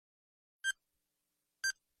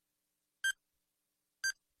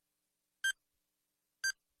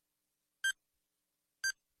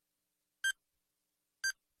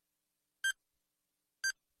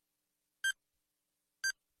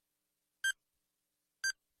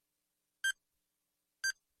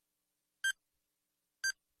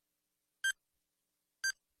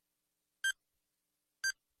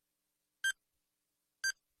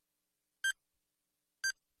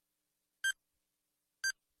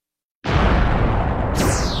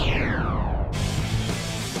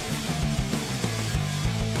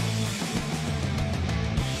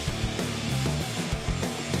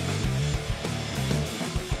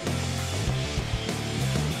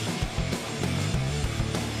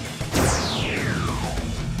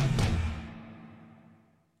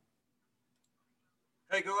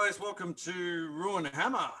Hey guys, welcome to Roo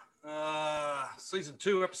Hammer, Season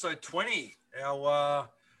 2, Episode 20, our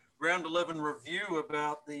Round 11 review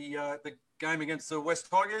about the game against the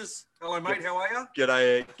West Tigers. Hello mate, how are you?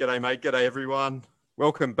 G'day mate, g'day everyone.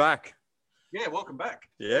 Welcome back. Yeah, welcome back.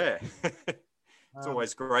 Yeah. It's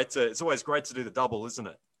always great to do the double, isn't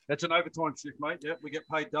it? That's an overtime shift, mate. Yeah, we get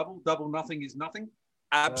paid double. Double nothing is nothing.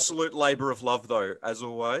 Absolute labour of love though, as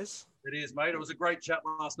always. It is, mate. It was a great chat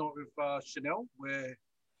last night with Chanel.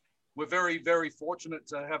 We're very, very fortunate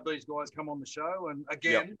to have these guys come on the show. And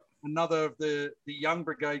again, another of the young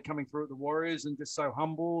brigade coming through at the Warriors, and just so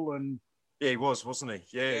humble. And yeah, he was, wasn't he?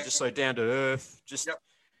 Yeah, just so down to earth. Just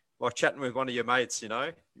like chatting with one of your mates,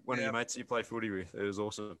 one of your mates you play footy with. It was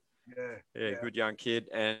awesome. Yeah, good young kid.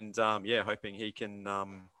 And hoping he can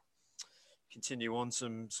continue on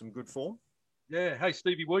some good form. Yeah. Hey,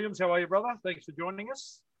 Stevie Williams, how are you, brother? Thanks for joining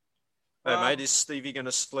us. Hey, mate, is Stevie going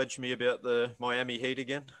to sledge me about the Miami Heat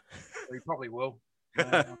again? He probably will. He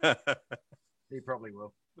probably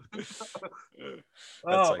will. That's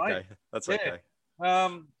okay. Mate. That's okay.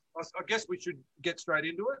 I guess we should get straight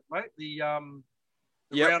into it, mate. The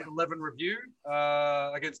Round 11 review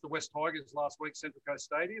against the West Tigers last week, Central Coast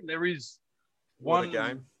Stadium. There is one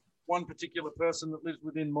particular person that lives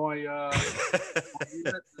within my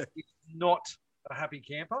unit that is not a happy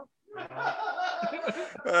camper.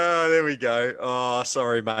 There we go. Oh,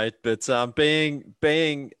 sorry, mate. But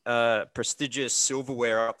being prestigious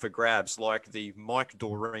silverware up for grabs like the Mike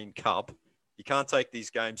Doreen Cup, you can't take these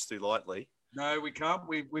games too lightly. No, we can't.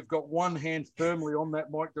 We've got one hand firmly on that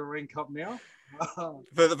Mike Doreen Cup now.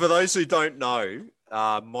 For those who don't know,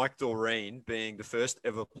 Mike Doreen being the first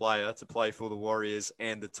ever player to play for the Warriors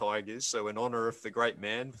and the Tigers. So in honour of the great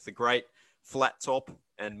man with the great flat top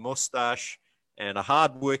and moustache and a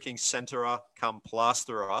hard-working centerer come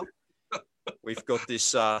plasterer, we've got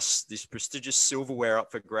this this prestigious silverware up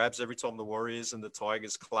for grabs every time the Warriors and the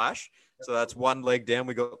Tigers clash. So that's one leg down.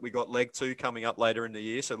 We got leg 2 coming up later in the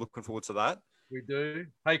year. So looking forward to that. We do.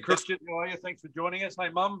 Hey, Christian, how are you? Thanks for joining us. Hey,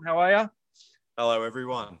 Mum, how are you? Hello,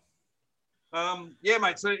 everyone.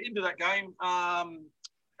 Mate. So into that game,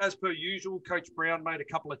 as per usual, Coach Brown made a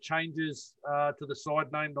couple of changes to the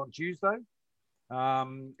side named on Tuesday.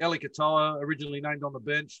 Eli Katoa, originally named on the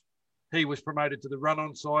bench, he was promoted to the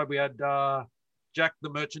run-on side. We had Jack, the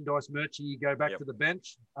merchandise merchie, go back to the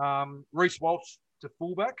bench. Reece Walsh to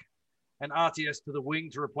fullback, and RTS to the wing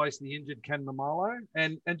to replace the injured Ken Namalo.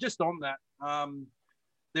 And just on that,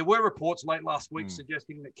 there were reports late last week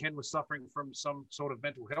suggesting that Ken was suffering from some sort of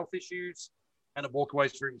mental health issues and had walked away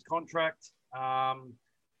through his contract. And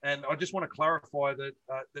I just want to clarify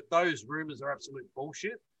that those rumours are absolute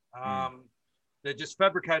bullshit. They're just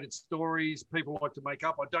fabricated stories people like to make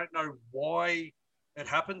up. I don't know why it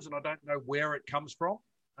happens, and I don't know where it comes from.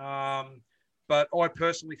 But I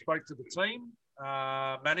personally spoke to the team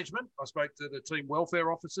management. I spoke to the team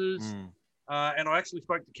welfare officers, and I actually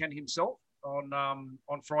spoke to Ken himself on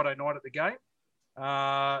Friday night at the game.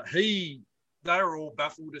 They were all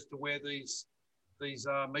baffled as to where these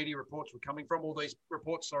media reports were coming from. All these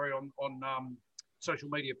reports, on social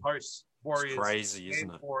media posts, Warriors, it's crazy,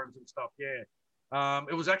 isn't it? Forums and stuff. Yeah.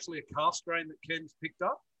 It was actually a calf strain that Ken's picked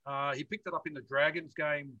up. He picked it up in the Dragons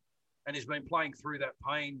game, and he's been playing through that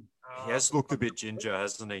pain. He has looked a bit ginger,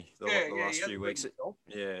 hasn't he? The last few weeks.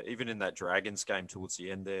 Yeah, even in that Dragons game towards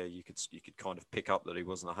the end there, you could kind of pick up that he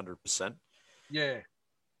wasn't 100%. Yeah.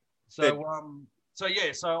 So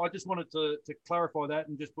I just wanted to clarify that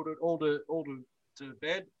and just put it all to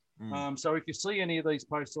bed. So if you see any of these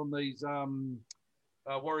posts on these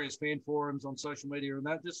Warriors fan forums on social media and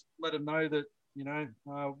that, just let them know that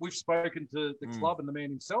we've spoken to the club and the man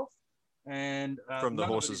himself, and from the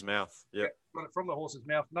horse's mouth. From the horse's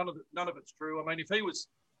mouth. None of it's true. I mean, if he was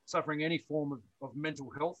suffering any form of mental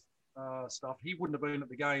health stuff, he wouldn't have been at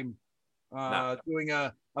the game doing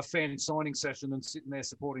a fan signing session and sitting there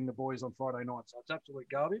supporting the boys on Friday night. So it's absolute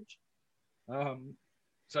garbage.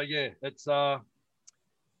 It's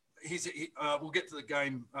we'll get to the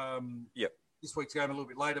game. This week's game a little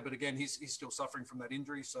bit later, but again, he's still suffering from that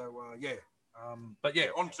injury. So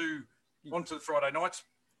on to the Friday night's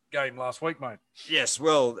game last week, mate. Yes,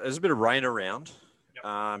 well, there's a bit of rain around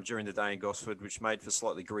during the day in Gosford, which made for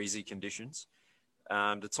slightly greasy conditions.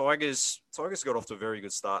 The Tigers got off to a very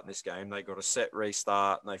good start in this game. They got a set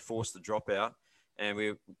restart and they forced the dropout,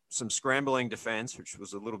 and some scrambling defence, which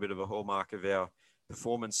was a little bit of a hallmark of our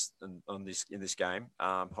performance in this game,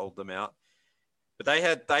 hold them out.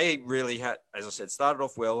 But they really had, as I said, started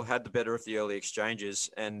off well, had the better of the early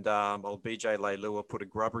exchanges, and old BJ Leilua put a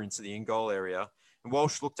grubber into the in-goal area. And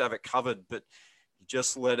Walsh looked to have it covered, but he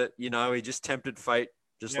just let it, he just tempted fate,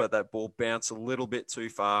 Just let that ball bounce a little bit too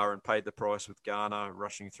far and paid the price with Garner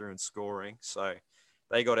rushing through and scoring. So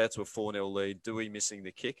they got out to a 4-0 lead. Dewey missing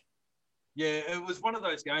the kick. Yeah, it was one of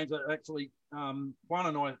those games that actually Juan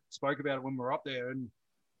and I spoke about it when we were up there, and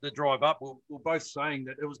the drive up, we're both saying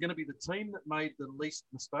that it was going to be the team that made the least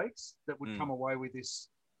mistakes that would come away with this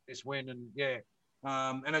win. And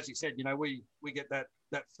and as you said, we get that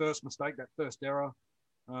first mistake, that first error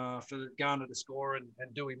for Garner to score, and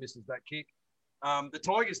Dewey misses that kick. The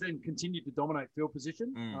Tigers then continued to dominate field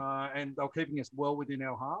position, and they were keeping us well within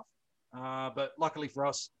our half. But luckily for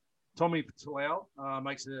us, Tommy Talau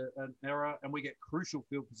makes an error, and we get crucial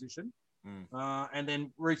field position. And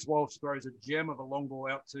then Reece Walsh throws a gem of a long ball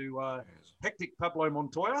out to hectic Pablo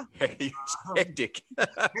Montoya. Hectic.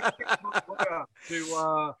 Montoya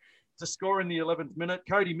to score in the 11th minute.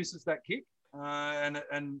 Cody misses that kick, and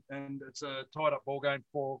it's a tied up ball game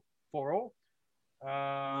for all.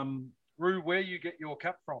 Roo, where you get your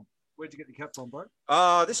cap from? Where'd you get the cap from, bro?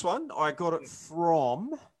 This one, I got it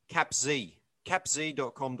from CapZ,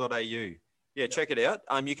 capz.com.au. Yeah, check it out.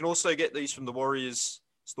 You can also get these from the Warriors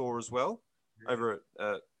store as well over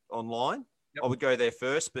at online. I would go there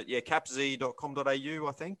first, but capz.com.au,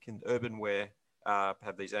 I think, and Urban Wear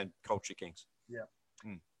have these, and Culture Kings.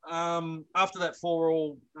 After that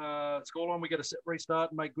 4-4 scoreline, we get a set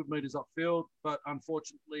restart and make good meters upfield, but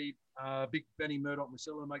unfortunately, big Benny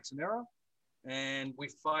Murdoch-Masilla makes an error, and we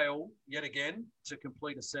fail yet again to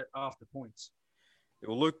complete a set after points.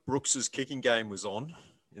 Well, Luke Brooks's kicking game was on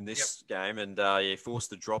in this game, and he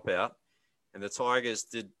forced a dropout, and the Tigers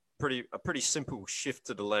did a pretty simple shift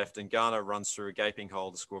to the left, and Garner runs through a gaping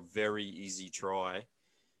hole to score a very easy try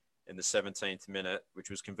in the 17th minute,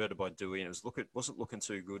 which was converted by Dewey, and it wasn't looking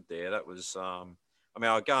too good there. That was,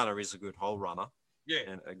 our Garner is a good hole runner,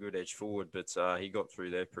 and a good edge forward, but he got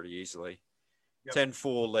through there pretty easily.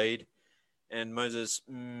 10-4 lead, and Moses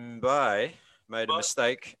Mbaye made a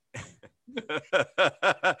mistake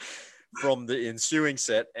from the ensuing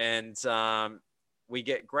set, and we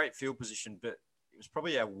get great field position, but it was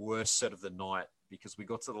probably our worst set of the night because we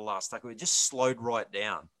got to the last tackle. It just slowed right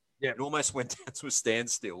down. It almost went down to a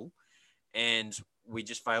standstill, and we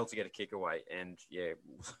just failed to get a kick away. And it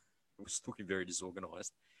was looking very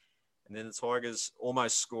disorganized. And then the Tigers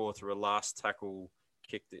almost score through a last tackle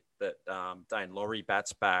kick that Dane Laurie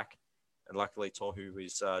bats back. And luckily, Tohu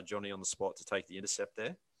is Johnny on the spot to take the intercept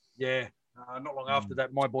there. Not long after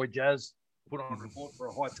that, my boy Jazz put on a report for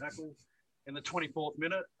a high tackle in the 24th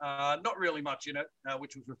minute. Not really much in it,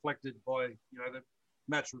 which was reflected by the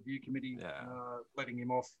match review committee letting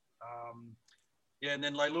him off. And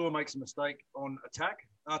then Leilua makes a mistake on attack.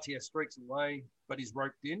 RTS streaks away, but he's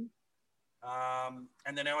roped in.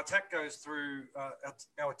 And then our attack goes through.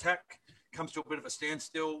 Our attack comes to a bit of a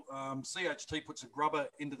standstill. CHT puts a grubber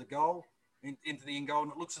into the goal, into the in goal,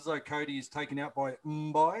 and it looks as though Cody is taken out by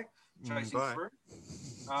Mbaye chasing through.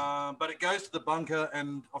 But it goes to the bunker,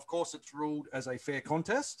 and of course it's ruled as a fair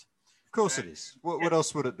contest. Of course it is. What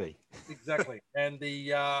else would it be? Exactly. And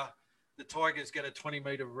the Tigers get a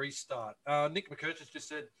 20-metre restart. Nick McCurchis just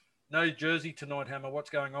said, "No jersey tonight, Hammer.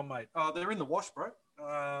 What's going on, mate?" Oh, they're in the wash, bro.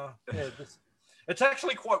 It's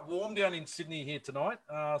actually quite warm down in Sydney here tonight.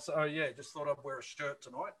 Just thought I'd wear a shirt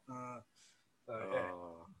tonight. A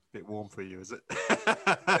bit warm for you, is it?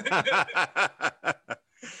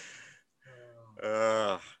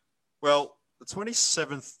 Well, the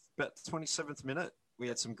 27th minute, we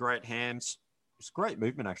had some great hams. It was great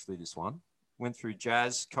movement, actually, this one. Went through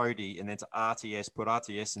Jazz, Cody, and then to RTS, put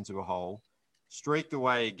RTS into a hole, streaked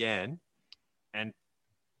away again, and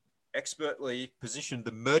expertly positioned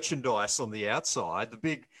the merchandise on the outside, the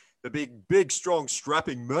big, strong,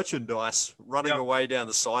 strapping merchandise running away down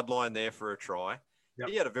the sideline there for a try.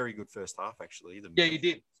 He had a very good first half, actually. He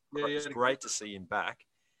did. It was great to see him back.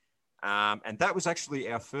 And that was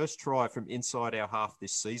actually our first try from inside our half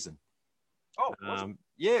this season. Oh, was it?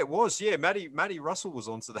 Yeah, it was. Yeah, Matty Russell was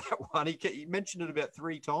onto that one. He mentioned it about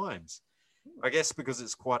 3 times. I guess because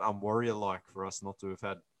it's quite unwarrior-like for us not to have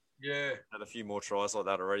had a few more tries like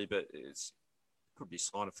that already, but it could be a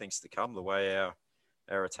sign of things to come, the way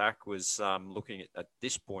our attack was looking at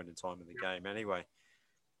this point in time in the game anyway.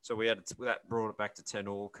 So that brought it back to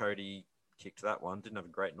 10-all. Cody kicked that one. Didn't have a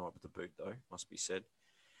great night with the boot, though, must be said.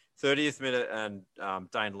 30th minute, and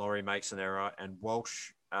Dane Laurie makes an error, and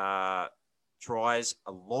Walsh tries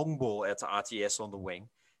a long ball out to RTS on the wing,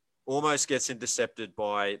 almost gets intercepted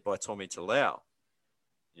by Tommy Talau.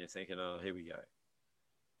 You're thinking, oh, here we go.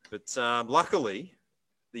 But luckily,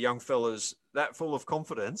 the young fella's that full of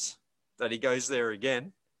confidence that he goes there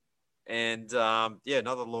again. And,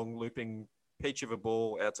 another long looping peach of a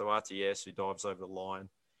ball out to RTS, who dives over the line.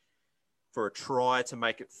 for a try to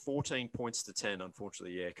make it 14 points to 10.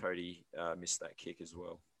 Unfortunately, yeah, Cody missed that kick as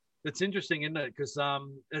well. It's interesting, isn't it? Because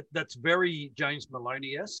that's very James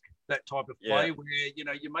Maloney-esque, that type of play where,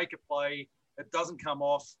 you make a play, it doesn't come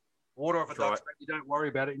off, order of a duck's back, you don't worry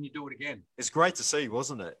about it, and you do it again. It's great to see,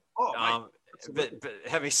 wasn't it? Oh, mate, but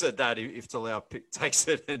having said that, if Talau takes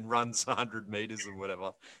it and runs 100 meters or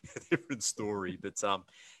whatever, different story. But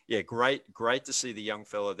yeah, great to see the young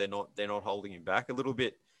fella. They're not holding him back a little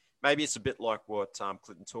bit. Maybe it's a bit like what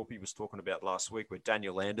Clinton Torpy was talking about last week, where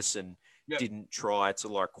Daniel Anderson didn't try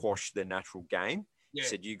to quash their natural game. He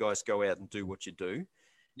said, "You guys go out and do what you do."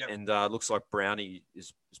 Yep. And looks like Brownie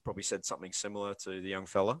has probably said something similar to the young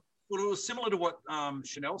fella. Well, it was similar to what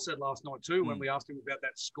Chanel said last night too, when we asked him about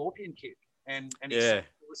that scorpion kick, and he said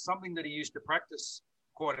it was something that he used to practice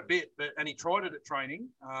quite a bit, and he tried it at training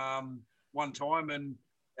one time, and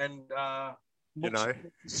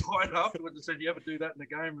side afterwards and said, "You ever do that in the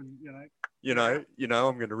game?" And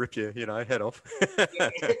I'm going to rip you, head off.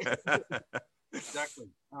 Exactly.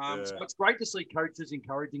 So it's great to see coaches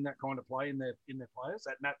encouraging that kind of play in their players,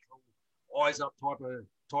 that natural eyes up type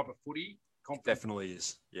of footy. Definitely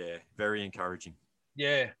is. Yeah, very encouraging.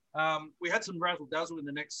 Yeah. We had some razzle dazzle in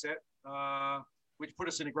the next set, which put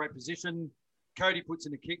us in a great position. Cody puts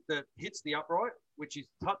in a kick that hits the upright, which is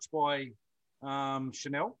touched by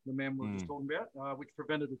Chanel, the man we were just talking about, which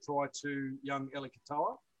prevented a try to young Eli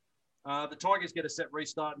Katoa. The Tigers get a set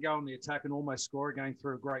restart and go on the attack and almost score again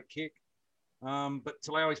through a great kick. But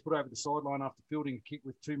Talaui's put over the sideline after fielding a kick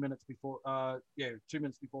with 2 minutes before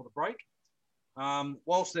the break.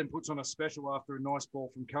 Walsh then puts on a special after a nice ball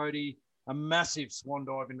from Cody. A massive swan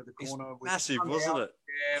dive into the corner. Massive, wasn't it?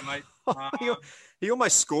 Yeah, mate. He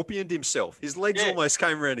almost scorpioned himself. His legs almost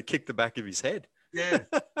came around and kicked the back of his head. Yeah.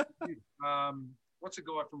 What's a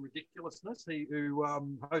guy from Ridiculousness? Who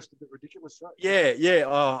hosted the Ridiculous show? Yeah.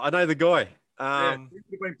 Oh, I know the guy.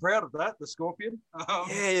 You've been proud of that, the scorpion.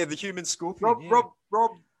 The human scorpion.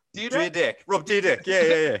 Rob Deerdeck. Rob Deerdeck.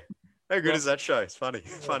 Yeah. How good is that show? It's funny.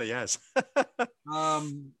 Funny as.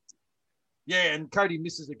 And Cody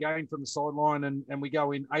misses again from the sideline, and we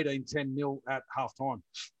go in 18-10-0 at halftime.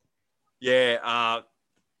 Yeah,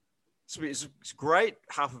 it's great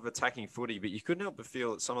half of attacking footy, but you couldn't help but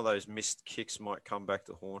feel that some of those missed kicks might come back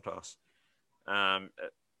to haunt us.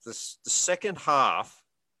 The second half,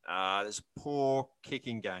 there's a poor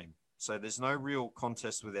kicking game. So there's no real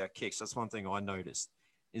contest with our kicks. That's one thing I noticed,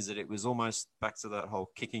 is that it was almost back to that whole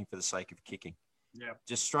kicking for the sake of kicking. Yeah.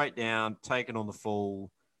 Just straight down, taken on the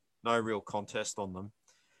full, no real contest on them.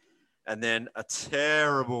 And then a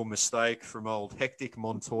terrible mistake from old Hectic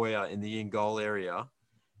Montoya in the in-goal area.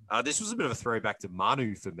 This was a bit of a throwback to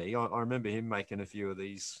Manu for me. I remember him making a few of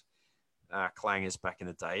these clangers back in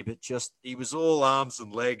the day, but he was all arms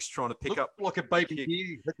and legs trying to pick up like a baby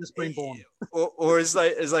deer that just been born, or as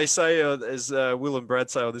they say, as Will and Brad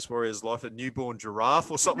say on This Warrior's Life, a newborn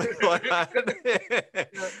giraffe or something like that.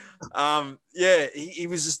 He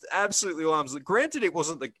was just absolutely all arms. Granted, it was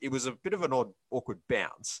a bit of an awkward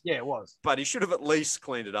bounce. Yeah, it was, but he should have at least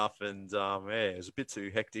cleaned it up. And it was a bit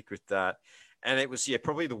too hectic with that. And it was,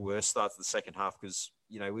 probably the worst start to the second half because,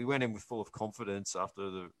 we went in with full of confidence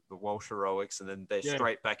after the Walsh heroics, and then they're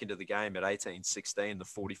straight back into the game at 18-16, the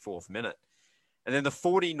 44th minute. And then the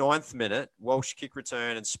 49th minute, Walsh kick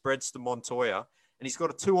return and spreads to Montoya, and he's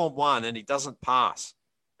got a 2-on-1 and he doesn't pass.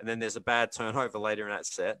 And then there's a bad turnover later in that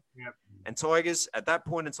set. Yep. And Tigers, at that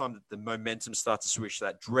point in time, the momentum starts to switch,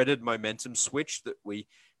 that dreaded momentum switch that we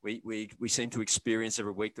seem to experience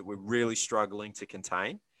every week that we're really struggling to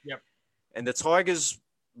contain. Yep. And the Tigers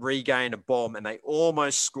regain a bomb and they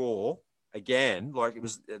almost score again. Like it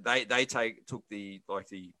was, they took the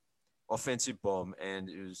offensive bomb, and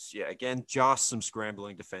it was, again, just some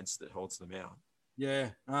scrambling defense that holds them out.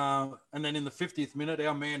 Yeah. And then in the 50th minute,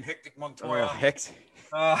 our man Hectic Montoya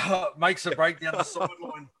makes a break down the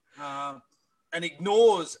sideline and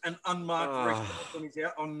ignores an unmarked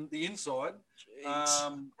on the inside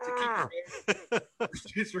to kick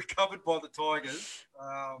which is recovered by the Tigers.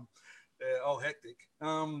 Hectic.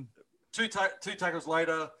 Two tackles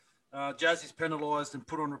later, Jazzy's penalised and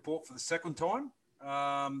put on report for the second time.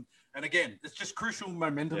 And again, it's just crucial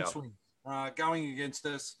momentum swing going against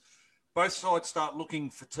us. Both sides start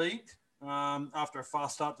looking fatigued after a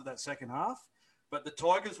fast start to that second half. But the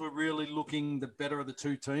Tigers were really looking the better of the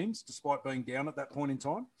two teams, despite being down at that point in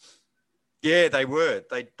time. Yeah, they were.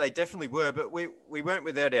 They definitely were. But we weren't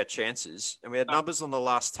without our chances. And we had numbers on the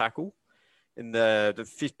last tackle in the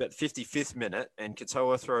 55th minute, and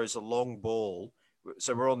Katoa throws a long ball.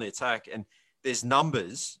 So we're on the attack, and there's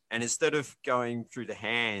numbers, and instead of going through the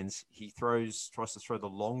hands, he tries to throw the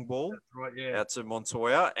long ball out to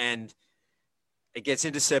Montoya, and It gets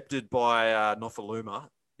intercepted by Nofaluma,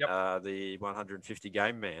 Yep. the 150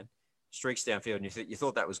 game man. Streaks downfield, and you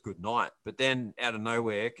thought that was good night. But then out of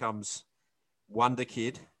nowhere comes Wonder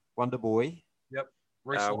Boy, Yep.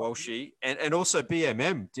 Walshy, and also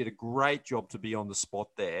BMM did a great job to be on the spot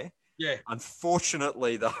there. Yeah.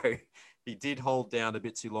 Unfortunately, though, he did hold down a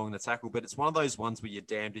bit too long in the tackle, but it's one of those ones where you're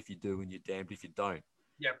damned if you do and you're damned if you don't.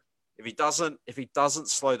 Yep. If he doesn't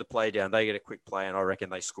slow the play down, they get a quick play, and I reckon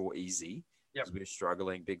they score easy. Yep. Because we're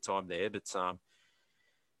struggling big time there. But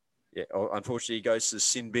yeah, unfortunately, he goes to the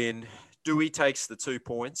sin bin. Dewey takes the 2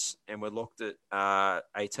 points, and we're locked at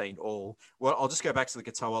 18 all. Well, I'll just go back to the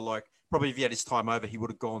Katoa. Like, probably if he had his time over, he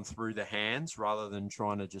would have gone through the hands rather than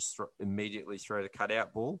trying to just immediately throw the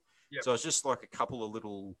cutout ball. Yep. So it's just like a couple of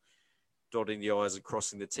little dotting the I's and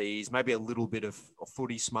crossing the T's, maybe a little bit of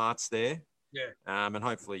footy smarts there. Yeah. And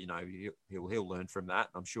hopefully, you know, he'll learn from that.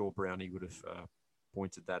 I'm sure Brownie would have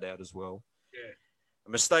pointed that out as well. Yeah. A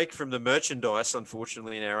mistake from the merchandise,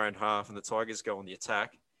 unfortunately, in our own half, and the Tigers go on the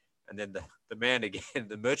attack. And then the man again,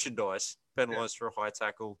 the merchandise, penalised for a high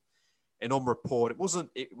tackle. And on report, it wasn't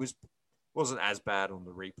as bad on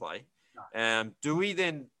the replay. No. Dewey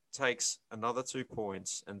then takes another 2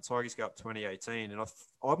 points, and the Tigers go up 2018. And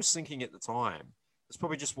I was thinking at the time, it's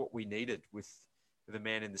probably just what we needed with the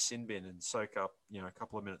man in the sin bin and soak up, you know, a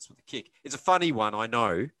couple of minutes with the kick. It's a funny one, I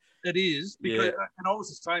know. It is, because, and I was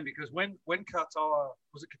the same, because when Katoa,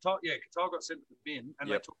 Katoa got sent to the bin, and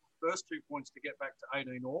they took the first 2 points to get back to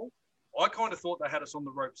 18 all, I kind of thought they had us on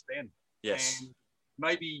the ropes then. Yes. And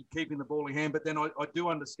maybe keeping the ball in hand, but then I do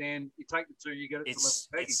understand, you take the 2, you get it to level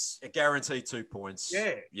pegging. It's a guaranteed 2 points.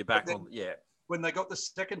 Yeah. You're back on, When they got the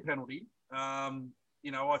second penalty,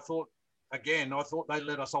 you know, I thought they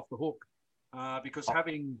let us off the hook because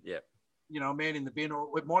having... you know, a man in the bin,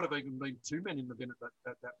 or it might have even been 2 men in the bin at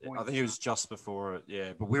that point. I think it was just before it,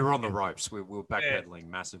 but we were on the ropes. We were backpedaling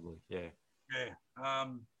massively, Yeah,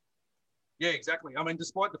 exactly. I mean,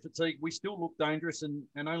 despite the fatigue, we still look dangerous, and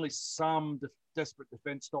only some desperate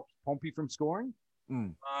defence stops Pompey from scoring.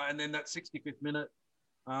 And then that 65th minute,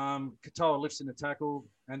 Katoa lifts in the tackle,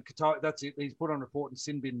 and Katoa, that's it. He's put on report and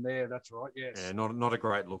sin bin there. That's right. Yes. Yeah, not a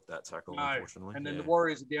great look, that tackle, unfortunately. And then the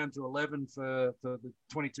Warriors are down to 11 for the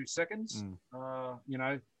 22 seconds. You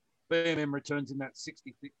know, BMM returns in that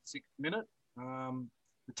 66th minute.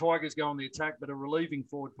 The Tigers go on the attack, but a relieving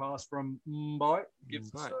forward pass from Mbai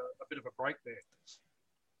gives us a bit of a break there.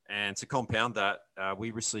 And to compound that,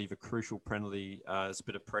 we receive a crucial penalty. There's a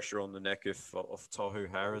bit of pressure on the neck of Tohu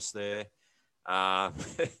Harris there.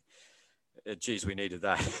 Geez, we needed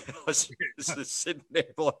that. I was just sitting there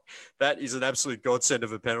like, that is an absolute godsend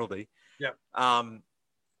of a penalty. Yeah.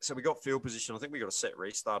 So we got field position. I think we got a set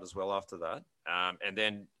restart as well after that. And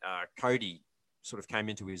then Cody sort of came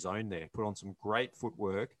into his own there, put on some great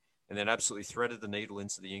footwork, and then absolutely threaded the needle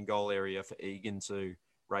into the in-goal area for Egan to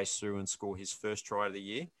race through and score his first try of the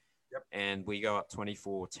year. Yep. And we go up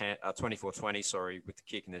 24-20, with the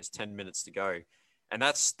kick, and there's 10 minutes to go. And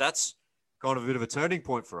that's kind of a bit of a turning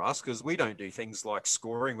point for us, because we don't do things like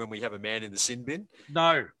scoring when we have a man in the sin bin.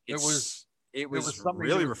 No, it was something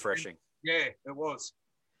really refreshing. Yeah, it was.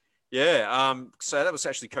 Yeah. So that was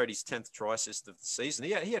actually Cody's 10th try assist of the season.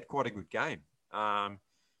 He had quite a good game.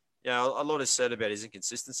 Yeah, a lot is said about his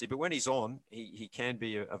inconsistency, but when he's on, he can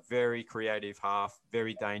be a very creative half,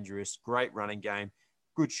 very dangerous, great running game,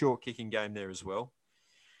 good short kicking game there as well.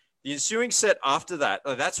 The ensuing set after that,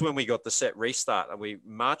 that's when we got the set restart, and we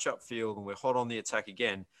march upfield and we're hot on the attack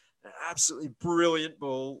again. An absolutely brilliant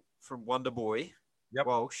ball from Wonder Boy.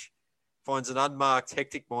 Walsh finds an unmarked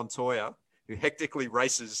hectic Montoya, who hectically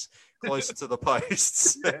races closer to the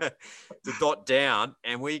posts to dot down,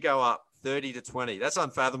 and we go up 30-20. That's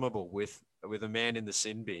unfathomable with a man in the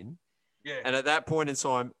sin bin. Yeah. And at that point in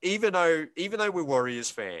time, even though we're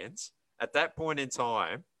Warriors fans, at that point in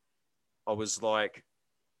time, I was like,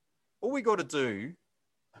 all we got to do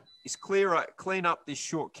is clean up this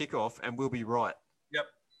short kickoff, and we'll be right. Yep.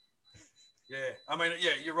 Yeah. I mean,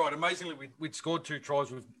 yeah, you're right. Amazingly, we'd scored 2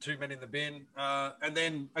 tries with 2 men in the bin. And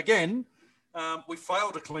then, again, we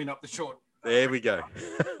failed to clean up the short. There we go.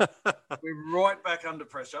 We're right back under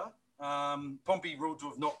pressure. Pompey ruled to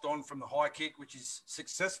have knocked on from the high kick, which is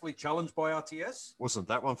successfully challenged by RTS. Wasn't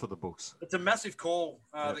that one for the books? It's a massive call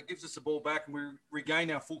that gives us the ball back, and we regain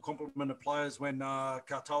our full complement of players when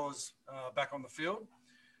Katoa's back on the field.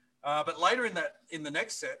 But later in the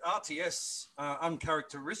next set, RTS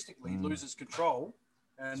uncharacteristically loses control,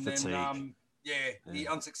 and then he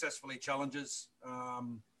unsuccessfully challenges.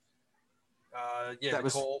 That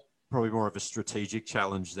was probably more of a strategic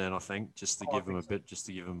challenge then, I think, just to give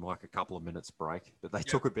them like a couple of minutes break. But they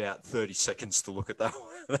took about 30 seconds to look at that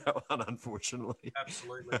one, unfortunately.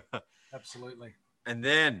 Absolutely. Absolutely. And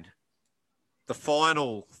then the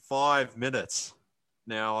final 5 minutes.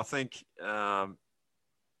 Now, I think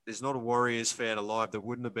there's not a Warriors fan alive that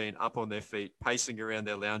wouldn't have been up on their feet, pacing around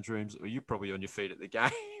their lounge rooms, or you're probably on your feet at the game,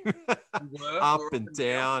 up and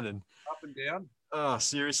down. Oh,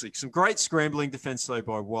 seriously. Some great scrambling defense, though,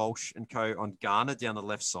 by Walsh and co on Garner down the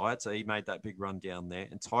left side. So he made that big run down there.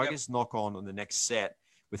 And Tigers knock on the next set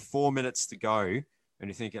with 4 minutes to go. And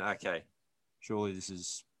you're thinking, okay, surely this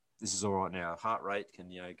is all right now. Heart rate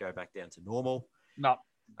can, go back down to normal. No.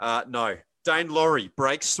 No. Dane Laurie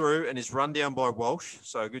breaks through and is run down by Walsh.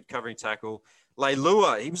 So a good covering tackle.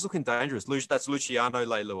 Leilua, he was looking dangerous. That's Luciano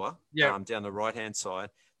Leilua down the right-hand side.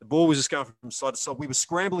 The ball was just going from side to side. We were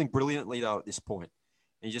scrambling brilliantly, though, at this point.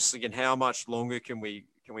 And you're just thinking, how much longer can we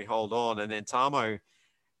hold on? And then Tamo,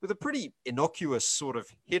 with a pretty innocuous sort of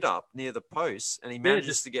hit up near the post, and he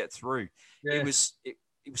manages to get through. Yeah. It was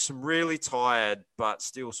some really tired, but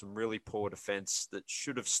still some really poor defense that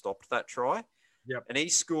should have stopped that try. Yep. And he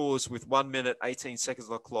scores with 1 minute, 18 seconds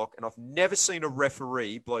on the clock. And I've never seen a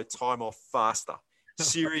referee blow time off faster.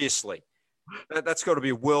 Seriously. That's got to be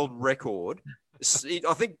a world record.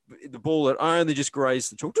 I think the ball that only just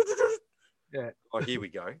grazed the chalk. Yeah. Oh, here we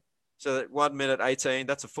go. So that 1 minute, 18,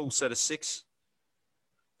 that's a full set of 6.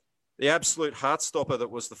 The absolute heart stopper that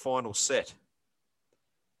was the final set.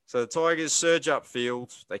 So the Tigers surge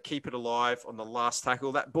upfield. They keep it alive on the last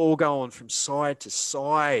tackle. That ball going from side to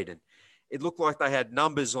side. And it looked like they had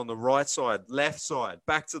numbers on the right side, left side,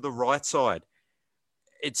 back to the right side.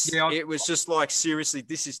 It was just like, seriously,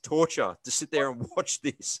 this is torture to sit there and watch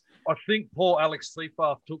this. I think poor Alex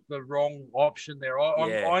Seafarth took the wrong option there.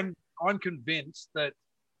 I'm convinced that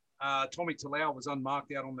Tommy Talau was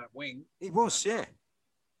unmarked out on that wing. He was, yeah.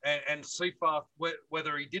 And Seafarth,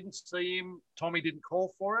 whether he didn't see him, Tommy didn't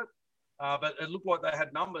call for it. But it looked like they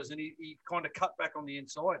had numbers, and he kind of cut back on the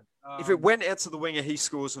inside. If it went out to the winger, he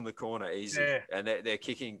scores in the corner easy, and they're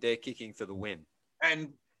kicking for the win. And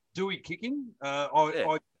Dewey kicking, I'd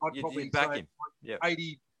probably back him.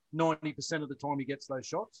 80-90% of the time he gets those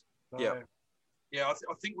shots. So, I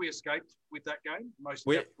think we escaped with that game.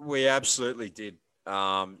 We absolutely did.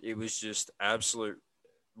 It was just absolute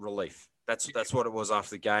relief. That's what it was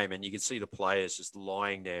after the game, and you could see the players just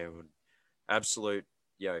lying there and absolute.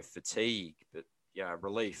 Fatigue, but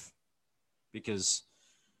relief, because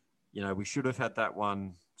we should have had that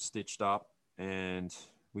one stitched up, and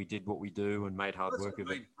we did what we do and made hard work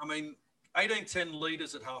of it. I mean, 18-10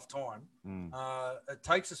 leaders at halftime. It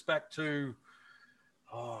takes us back to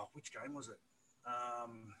which game was it?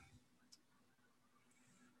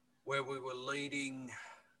 Where we were leading.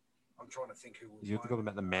 I'm trying to think who was. You're talking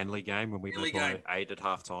about the Manly game when we were playing 8 at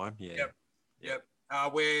halftime. Yep.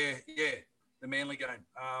 The Manly game,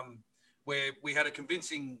 where we had a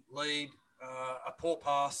convincing lead, a poor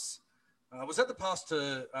pass. Was that the pass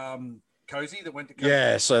to Cozy that went to Cozy?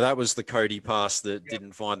 Yeah, so that was the Cody pass that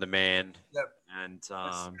didn't find the man. Yep. And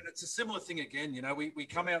it's a similar thing again. We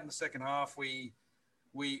come out in the second half. We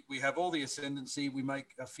have all the ascendancy. We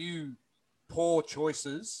make a few poor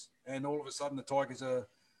choices, and all of a sudden the Tigers are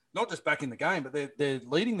not just back in the game, but they're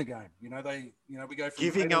leading the game. We go from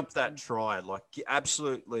giving up that try, like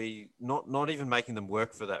absolutely not even making them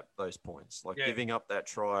work for those points. Like giving up that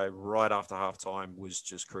try right after halftime was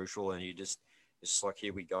just crucial, and it's like,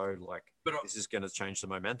 here we go. Like, this is going to change the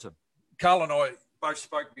momentum. Carl and I both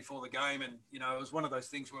spoke before the game, and it was one of those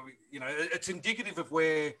things where it's indicative of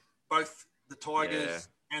where both the Tigers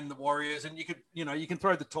and the Warriors, and you can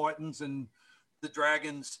throw the Titans and the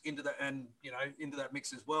Dragons into that, and into that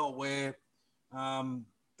mix as well, where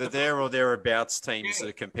the there or thereabouts teams that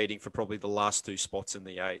are competing for probably the last 2 spots in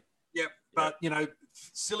the 8. Yep. But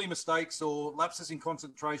silly mistakes or lapses in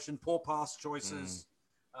concentration, poor pass choices,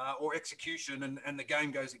 or execution, and the game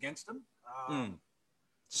goes against them.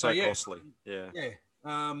 So costly.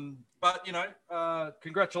 But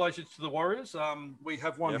congratulations to the Warriors. We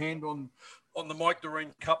have one hand on the Mike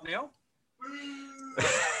Doreen Cup now.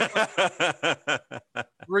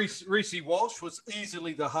 Reece Walsh was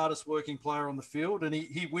easily the hardest working player on the field, and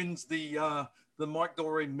he wins the Mike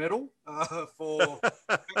Doreen medal for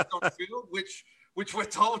best on field, which we're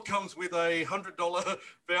told comes with a $100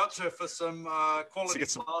 voucher for some quality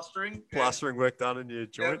plastering work done in your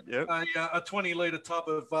joint. A 20-litre tub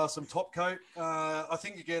of some top coat. I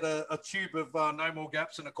think you get a tube of No More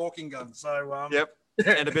Gaps and a caulking gun. So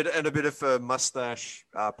and a bit of mustache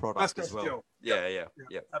product as well. Gel. Yeah.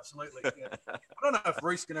 Absolutely. Yeah. I don't know if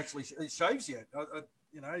Reece can actually he shaves yet.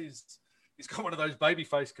 He's He's got one of those baby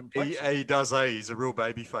face complexions. He does, eh? He's a real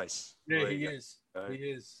baby face. Yeah, he is. He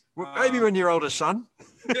is. Well, maybe when you're older, son.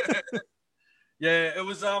 Yeah, it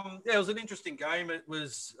was it was an interesting game. It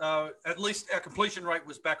was at least our completion rate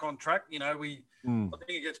was back on track. You know, I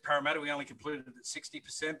think against Parramatta we only completed it at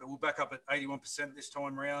 60%, but we're back up at 81% this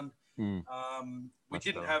time round. We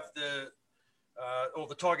didn't have the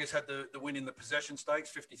Tigers had the win in the possession stakes,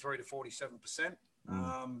 53 to 47%.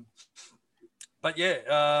 But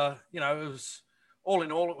yeah, you know, it was all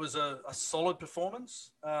in all, it was a solid performance.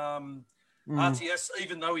 RTS,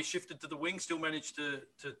 even though he shifted to the wing, still managed to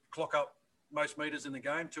clock up most meters in the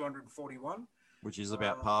game, 241. Which is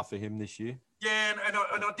about par for him this year. Yeah, and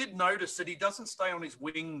I did notice that he doesn't stay on his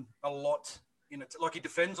wing a lot. Like he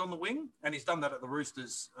defends on the wing, and he's done that at the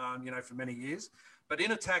Roosters, you know, for many years. But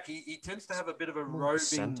in attack, he tends to have a bit of a roving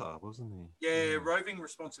centre, wasn't he? Yeah, roving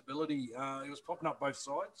responsibility. He was popping up both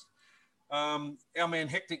sides. Our man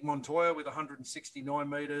Hectic Montoya with 169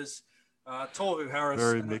 metres. Tohu Harris.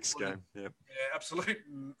 Very mixed game. Yeah, absolute.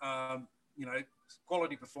 You know,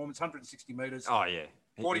 quality performance, 160 metres. Oh yeah,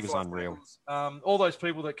 he was unreal. All those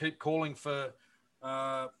people that keep calling for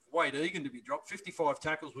Wade Egan to be dropped, 55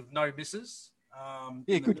 tackles with no misses.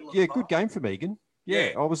 Good game from Egan.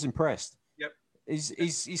 Yeah, I was impressed. Yep,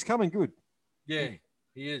 he's coming good. Yeah,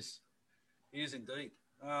 he is. He is indeed.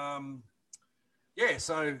 Yeah,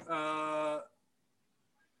 so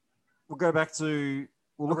we'll go back to.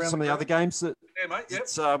 We'll look at some of the other games that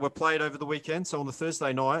were played over the weekend. So on the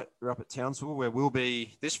Thursday night, we're up at Townsville, where we'll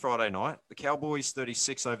be this Friday night. The Cowboys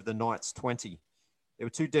 36 over the Knights 20. There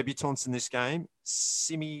were two debutants in this game.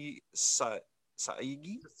 Simi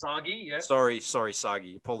Sagi. Yeah. Sorry,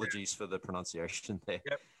 Sagi. Apologies for the pronunciation there.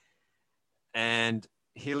 Yep. And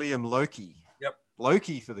Helium Loki. Yep.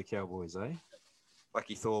 Loki for the Cowboys, eh?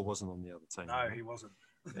 Lucky Thor wasn't on the other team. No, he wasn't.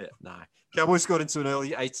 Yeah, no. Cowboys got into an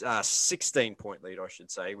early 16-point lead, I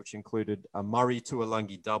should say, which included a Murray to a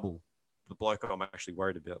Lungi double. The bloke I'm actually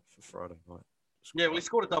worried about for Friday night. Yeah, well, he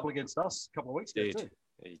scored a double against us a couple of weeks ago, too.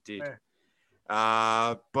 Yeah, he did.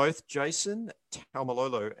 Yeah. Both Jason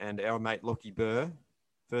Talmalolo and our mate Lockie Burr,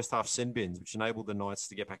 first half sin bins, which enabled the Knights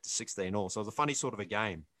to get back to 16-all. So it was a funny sort of a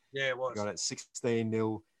game. Yeah, it was. We got it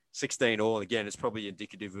 16-0, 16-all. Again, it's probably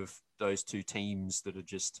indicative of those two teams that are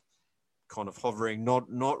just kind of hovering, not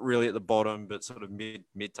really at the bottom, but sort of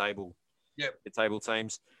mid-table. Yep. Mid-table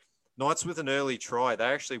teams. Knights with an early try, they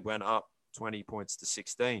actually went up 20 points to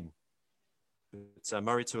 16. But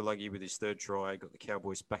Murray Tuilagi with his third try got the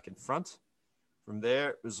Cowboys back in front. From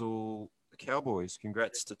there, it was all the Cowboys.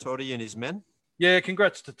 Congrats to Toddy and his men. Yeah,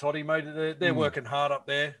 congrats to Toddy, mate. They're working hard up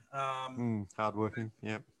there. Hard working,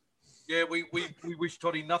 yeah. Yeah, we wish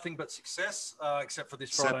Toddy nothing but success, except for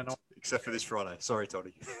this Friday night. Except for this Friday. Sorry,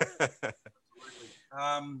 Toddy.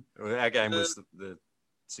 Absolutely. Our game was the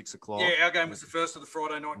 6 o'clock. Yeah, our game was the first of the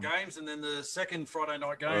Friday night games, and then the second Friday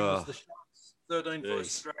night game was the Sharks 13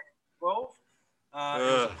 versus Dragons 12. It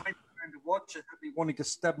was a painful game to watch. It had me wanting to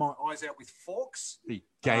stab my eyes out with forks. The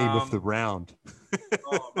game of the round. Mate,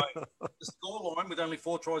 the scoreline with only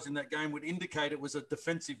 4 tries in that game would indicate it was a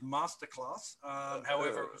defensive masterclass.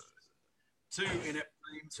 However, it was 2 inept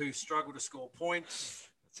teams who struggle to score points.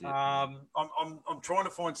 I'm trying to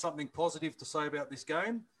find something positive to say about this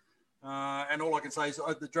game. And all I can say is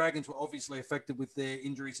the Dragons were obviously affected with their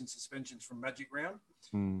injuries and suspensions from Magic Round.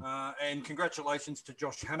 And congratulations to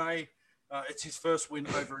Josh Hannay. It's his first win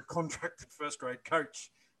over a contracted first-grade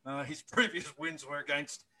coach. His previous wins were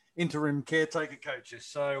against interim caretaker coaches.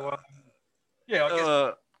 So,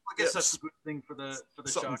 I guess that's a good thing for the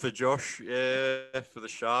something Sharks. For Josh, yeah, for the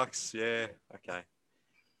Sharks, yeah. Okay.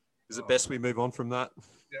 Is it best we move on from that?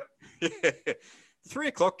 Yeah. 3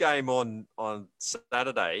 o'clock game on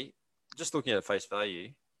Saturday. Just looking at face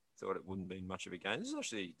value, thought it wouldn't be much of a game. This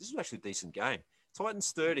is actually a decent game.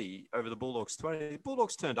 Titans 30 over the Bulldogs 20. The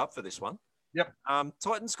Bulldogs turned up for this one. Yep.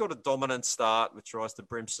 Titans got a dominant start with tries to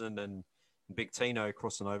Brimson and Big Tino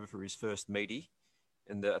crossing over for his first meaty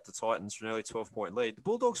at the Titans for an early 12-point lead. The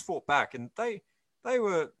Bulldogs fought back, and they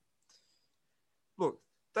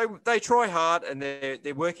try hard and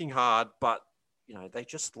they're working hard, but they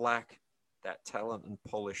just lack that talent and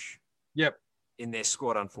polish. Yep. In their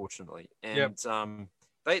squad, unfortunately. And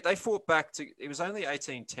they fought back it was only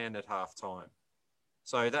 18-10 at halftime.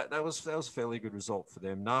 So that was a fairly good result for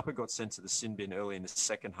them. Napa got sent to the sin bin early in the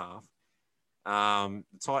second half. The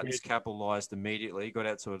Titans capitalised immediately, got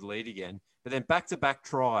out to a lead again. But then back-to-back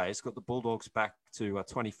tries got the Bulldogs back to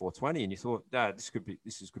 24-20, and you thought, this could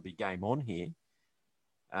be game on here.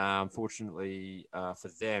 Fortunately for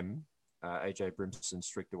them, AJ Brimson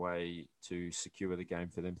streaked away to secure the game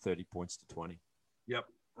for them, 30 points to 20. Yep.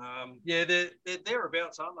 They're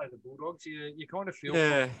thereabouts, aren't they? The Bulldogs. You kind of feel,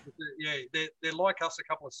 they're like us a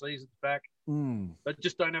couple of seasons back, but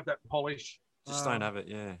just don't have that polish. Just don't have it,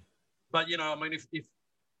 yeah. But I mean,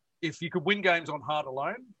 if you could win games on heart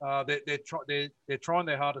alone, they're trying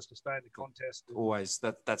their hardest to stay in the contest. Always,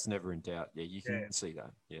 that's never in doubt. Yeah, you can see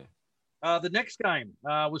that. Yeah. The next game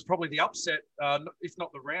was probably the upset, if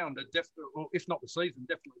not the round, if not the season,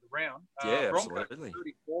 definitely the round. Broncos absolutely.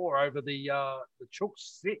 34 over the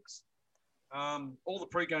Chooks 6. All the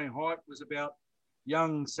pre-game hype was about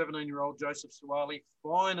young 17-year-old Joseph Suwali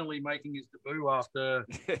finally making his debut after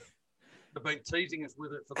they've been teasing us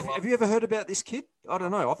with it for the last. Have you ever heard about this kid? I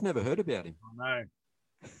don't know. I've never heard about him. I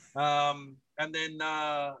know. And then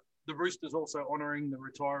the Roosters also honouring the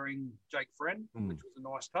retiring Jake Friend, which was a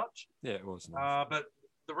nice touch. Yeah, it was nice. But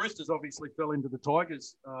the Roosters obviously fell into the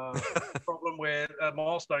Tigers' problem where a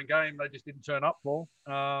milestone game they just didn't turn up for.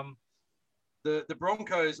 The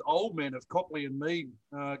Broncos' old men of Copley and Mead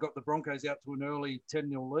got the Broncos out to an early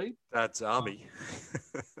 10-0 lead. That's army.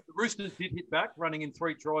 The Roosters did hit back, running in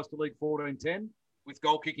 3 tries to lead 14-10, with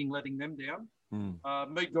goal kicking letting them down.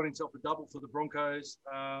 Mead got himself a double for the Broncos,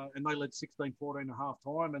 and they led 16-14 at half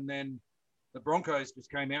time. And then the Broncos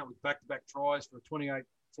just came out with back-to-back tries for a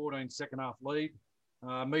 28-14 second-half lead.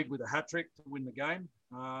 Mead with a hat-trick to win the game.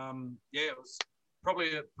 It was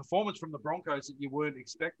probably a performance from the Broncos that you weren't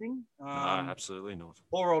expecting. No, absolutely not.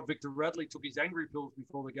 Poor old Victor Radley took his angry pills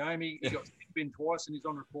before the game. He got bin twice and he's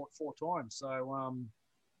on report 4 times. So,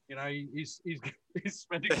 he's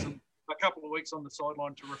spending a couple of weeks on the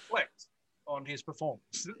sideline to reflect on his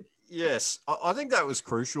performance. Yes, I think that was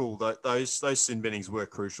crucial. Those sin binnings were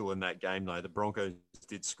crucial in that game, though. The Broncos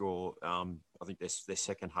did score, I think, their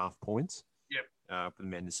second half points. Yep. For the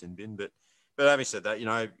men to sin bin. But having said that,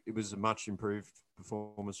 it was a much improved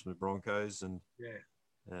performance from the Broncos. And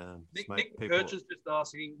Nick Perch is just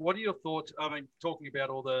asking, what are your thoughts? I mean, talking about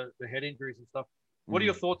all the head injuries and stuff. What are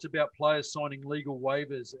your thoughts about players signing legal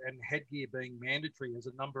waivers and headgear being mandatory, as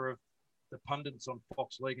a number of the pundits on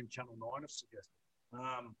Fox League and Channel 9 have suggested?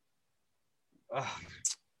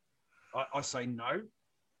 I say no.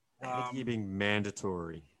 Headgear being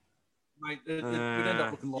mandatory. Mate, it would end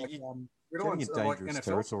up looking like getting into dangerous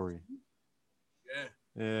territory.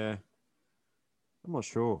 Yeah. I'm not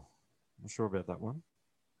sure. I'm not sure about that one.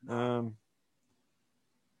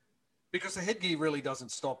 Because the headgear really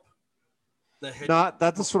doesn't stop the head. No,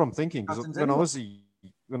 that's what I'm thinking. Because when I was a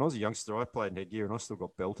youngster, I played in headgear and I still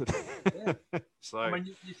got belted. Yeah. So I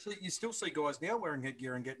mean, you still see guys now wearing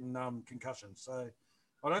headgear and getting concussions. So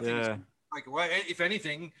I don't think it's going to take away. If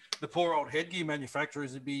anything, the poor old headgear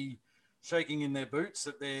manufacturers would be shaking in their boots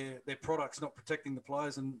that their product's not protecting the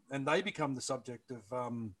players, and they become the subject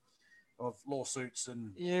of lawsuits.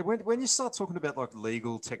 And when you start talking about like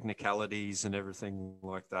legal technicalities and everything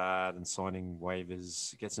like that, and signing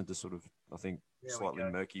waivers, it gets into sort of, I think, slightly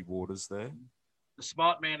murky waters there. The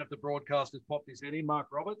smart man of the broadcast has popped his head in,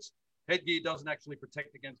 Mark Roberts. Headgear doesn't actually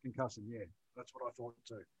protect against concussion. Yeah, that's what I thought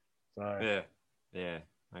too. So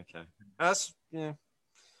okay.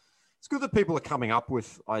 It's good that people are coming up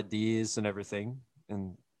with ideas and everything,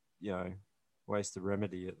 and ways to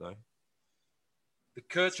remedy it though. The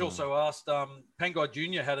Kirch also asked, Pangai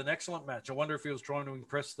Jr. had an excellent match. I wonder if he was trying to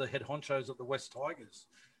impress the head honchos at the West Tigers,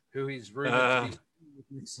 who he's rumoured to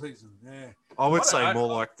be next season. Yeah, I would say more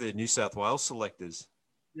like the New South Wales selectors.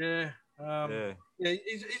 Yeah,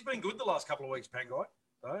 he's been good the last couple of weeks, Pangai.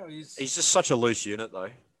 He's just such a loose unit, though.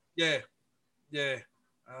 Yeah.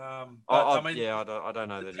 I don't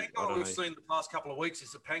know that. The Pangai we've seen the past couple of weeks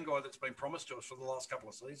is the Pangai that's been promised to us for the last couple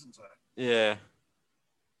of seasons. Yeah.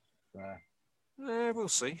 We'll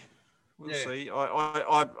see. We'll see.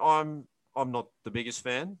 I'm not the biggest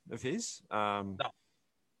fan of his. No.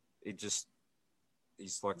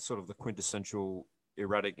 He's like sort of the quintessential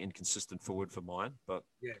erratic, inconsistent forward for mine. But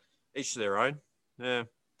each to their own. Yeah.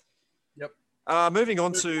 Yep. Moving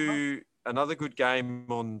on to another good game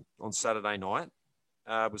on Saturday night.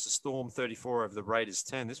 Was the Storm 34 over the Raiders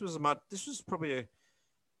 10. This was probably a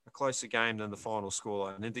closer game than the final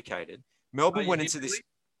scoreline indicated. Melbourne went into this.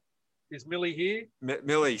 Is Millie here?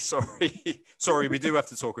 Millie, sorry, we do have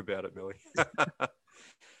to talk about it, Millie.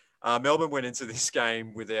 Melbourne went into this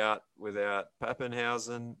game without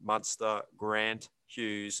Pappenhausen, Munster, Grant,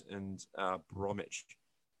 Hughes, and Bromwich.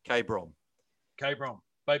 K-Brom,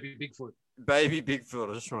 Baby Bigfoot. Baby Bigfoot. I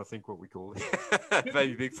was just trying to think what we call it.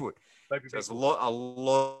 Baby Bigfoot. There's a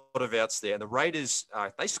lot of outs there. And the Raiders,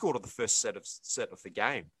 they scored on the first set of the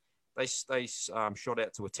game. They shot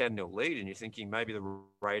out to a 10-0 lead, and you're thinking maybe the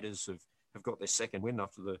Raiders have got their second win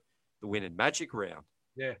after the win in Magic round.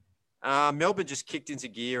 Yeah. Melbourne just kicked into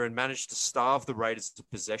gear and managed to starve the Raiders to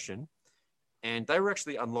possession. And they were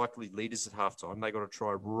actually unlikely leaders at halftime. They got a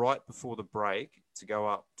try right before the break to go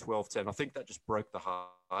up 12-10. I think that just broke the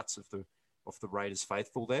hearts of the Raiders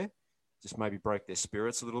faithful there. Just maybe broke their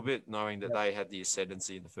spirits a little bit, knowing that they had the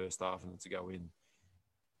ascendancy in the first half and to go in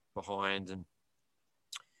behind.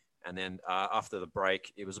 And then after the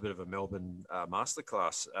break, it was a bit of a Melbourne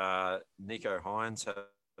masterclass. Nico Hines had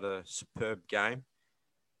a superb game.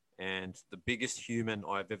 And the biggest human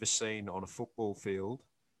I've ever seen on a football field,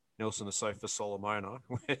 Nelson Asofa Solomona,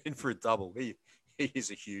 went in for a double. He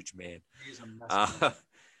is a huge man. He is a massive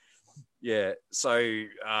yeah. So,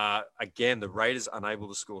 again, the Raiders unable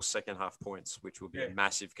to score second half points, which will be a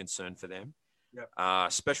massive concern for them.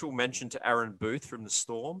 Yep. Special mention to Aaron Booth from the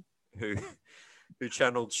Storm, who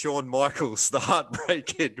channeled Shawn Michaels, the Heartbreak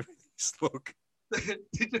Kid, with his look.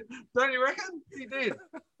 Don't you reckon? He did.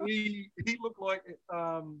 He looked like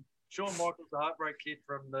Shawn Michaels, the Heartbreak Kid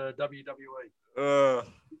from the WWE.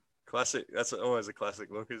 Classic. That's always a classic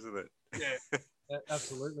look, isn't it? Yeah,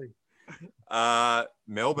 absolutely.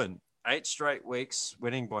 Melbourne, 8 straight weeks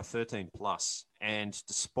winning by 13 plus, and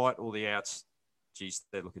despite all the outs, geez,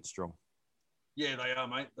 they're looking strong. Yeah, they are,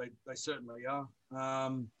 mate. They certainly are.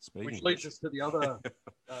 Which leads us to the other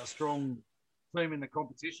strong team in the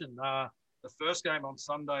competition. The first game on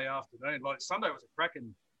Sunday afternoon, Sunday was a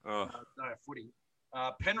cracking day of footy.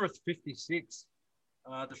 Penrith 56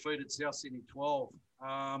 defeated South Sydney 12.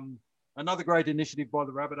 Another great initiative by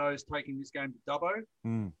the Rabbitohs taking this game to Dubbo,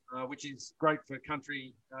 which is great for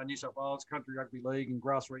country New South Wales, country rugby league and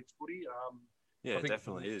grassroots footy. Yeah, it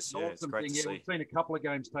definitely is. Yeah, it's great to see. We've seen a couple of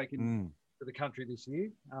games taken to the country this year.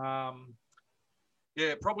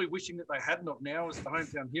 Yeah, probably wishing that they hadn't of now as the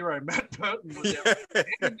hometown hero, Matt Burton, was out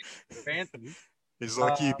fancy. He's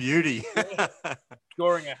like you beauty.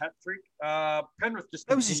 Scoring a hat trick. Penrith just...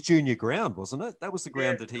 That was his junior ground, wasn't it? That was the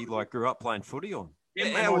ground that he grew up playing footy on.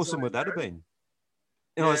 Yeah, how awesome would that have been?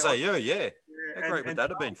 And I say, yeah. How great would that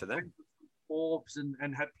have been for them? Forbes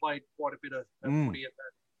and had played quite a bit of footy at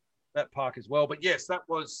that park as well. But yes, that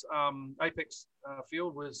was Apex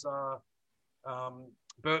Field was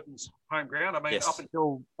Burton's home ground. I mean, up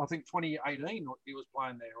until I think 2018, he was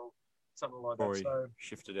playing there or something like that. So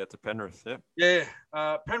shifted out to Penrith. Yeah.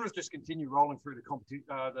 Penrith just continue rolling through the competition,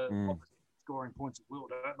 scoring points at will,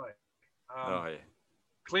 don't they?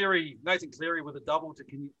 Nathan Cleary with a double to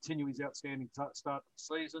continue his outstanding start of the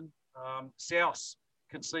season. South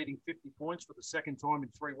conceding 50 points for the second time in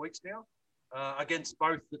 3 weeks now against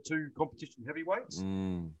both the two competition heavyweights.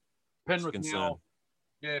 Penrith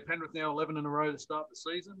now 11 in a row to start the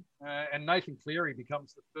season. And Nathan Cleary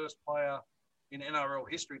becomes the first player in NRL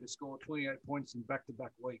history to score 28 points in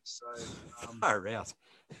back-to-back weeks. So, far out.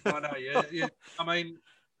 I know, yeah. I mean,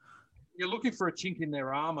 you're looking for a chink in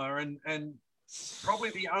their armour, and probably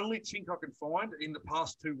the only chink I can find in the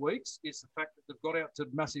past 2 weeks is the fact that they've got out to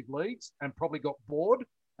massive leads and probably got bored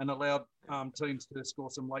and allowed teams to score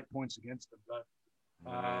some late points against them. But,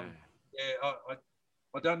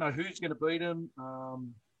 I don't know who's going to beat them.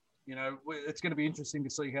 It's going to be interesting to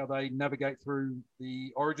see how they navigate through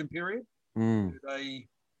the origin period. They,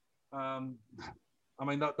 they'll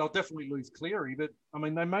definitely lose Cleary, but I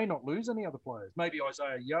mean, they may not lose any other players. Maybe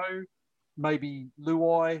Isaiah Yeo, maybe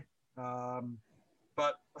Luai.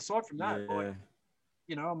 But aside from that,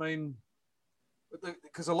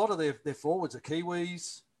 because a lot of their forwards are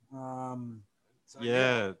Kiwis. A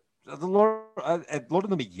lot of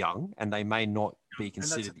them are young, and they may not be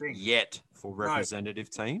considered yet for representative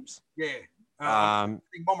teams. Yeah. I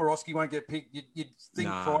think Momorowski won't get picked. You'd think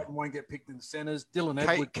Crichton won't get picked in the centres. Dylan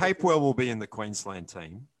Edwards. Capewell will be in the Queensland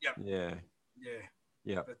team. Yeah.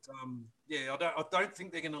 But I don't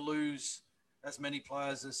think they're going to lose as many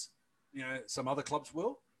players as some other clubs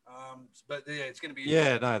will. But it's going to be.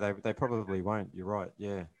 They probably won't. You're right.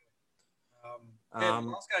 Yeah. The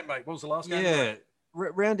last game, mate. What was the last game? Yeah.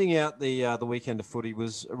 Rounding out the weekend of footy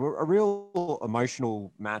was a real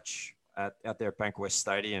emotional match out there at Bankwest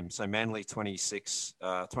Stadium. So Manly 28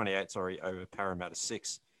 over Parramatta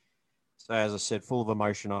 6. So as I said, full of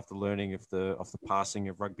emotion after learning of the passing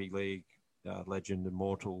of rugby league legend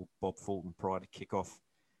immortal Bob Fulton prior to kickoff.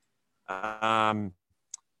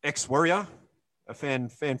 Ex-Warrior, a fan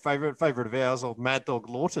favourite of ours, old Mad Dog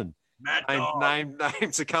Lawton. Named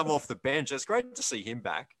to come off the bench. It's great to see him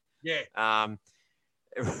back. Yeah.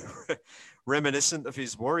 Reminiscent of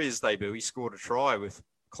his Warriors debut, he scored a try with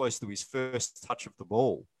close to his first touch of the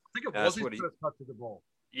ball. I think it was his first touch of the ball.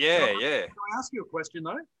 Yeah. Can I ask you a question,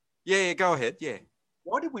 though? Yeah, go ahead, yeah.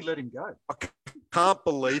 Why did we let him go? I can't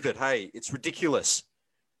believe it, hey. It's ridiculous.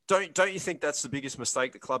 don't you think that's the biggest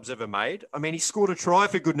mistake the club's ever made? I mean, he scored a try,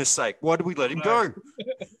 for goodness sake. Why did we let him go?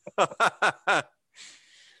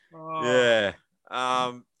 Yeah.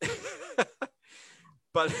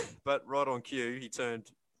 But right on cue, he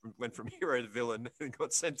went from hero to villain and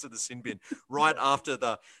got sent to the sin bin right after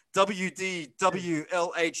the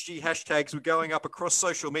WDWLHG hashtags were going up across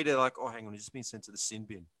social media. Like, oh, hang on, he's just been sent to the sin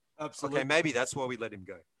bin. Absolutely. Okay, maybe that's why we let him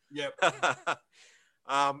go. Yep.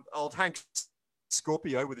 Old Hank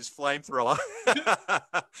Scorpio with his flamethrower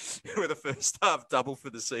with a first half double for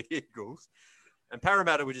the Sea Eagles. And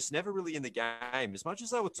Parramatta were just never really in the game. As much as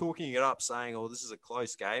they were talking it up, saying, oh, this is a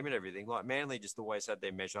close game and everything, like Manly just always had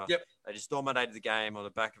their measure. Yep. They just dominated the game on the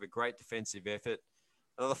back of a great defensive effort.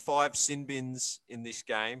 Another 5 sin bins in this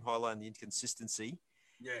game, highlighting the inconsistency.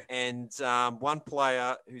 Yeah. And one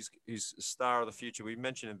player who's a star of the future, we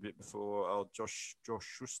mentioned a bit before, Josh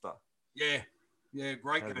Schuster. Yeah. Yeah,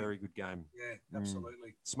 great Had game. a very good game. Yeah,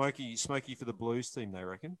 absolutely. Smoky for the Blues team, they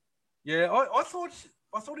reckon. Yeah, I thought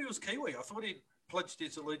he was Kiwi. I thought he pledged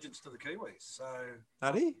his allegiance to the Kiwis. So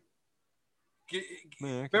had he?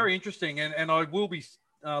 Okay. Very interesting, and I will be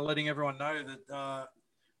letting everyone know that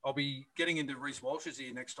I'll be getting into Reece Walsh's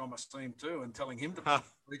ear next time I see him too, and telling him to pledge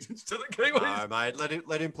allegiance to the Kiwis. No, mate,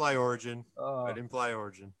 let him play Origin. Let him play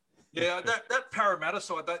Origin. Yeah, that Parramatta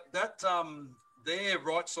side, that their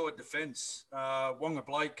right side defence, Wonga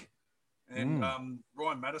Blake and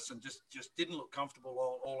Ryan Madison just didn't look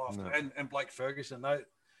comfortable all after, and Blake Ferguson,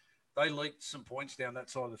 they leaked some points down that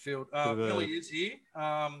side of the field. Millie is here.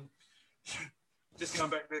 Just going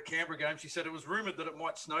back to the Canberra game, she said it was rumoured that it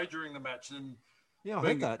might snow during the match, and yeah, I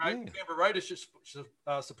heard that. Canberra Raiders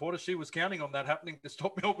supporters, she was counting on that happening to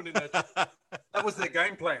stop Melbourne in that. That was their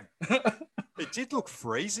game plan. It did look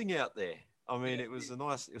freezing out there. I mean, it was a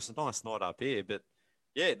nice night up here, but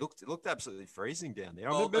yeah, it looked absolutely freezing down there.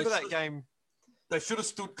 I remember that game. They should have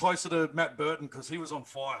stood closer to Matt Burton because he was on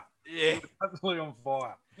fire. Yeah, absolutely on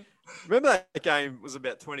fire. Remember that game was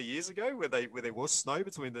about 20 years ago where there was snow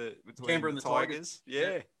between Canberra and the Tigers.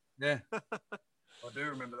 Yeah. I do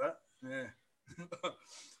remember that. Yeah.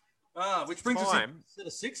 Which brings us in set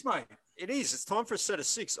of 6, mate. It is. It's time for a set of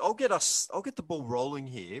 6. I'll get the ball rolling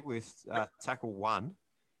here with tackle 1.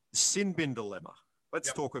 The sin bin dilemma.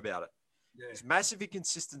 Let's talk about it. Yeah. There's massive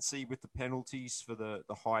inconsistency with the penalties for the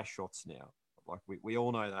high shots now. Like we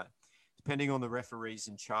all know that. Depending on the referees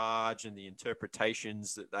in charge and the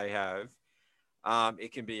interpretations that they have,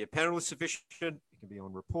 it can be a penalty sufficient, it can be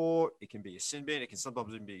on report, it can be a sin bin, it can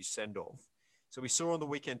sometimes even be a send-off. So we saw on the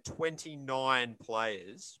weekend 29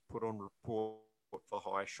 players put on report for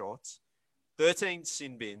high shots, 13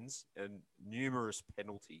 sin bins, and numerous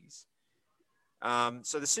penalties.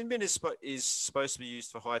 So the sin bin is supposed to be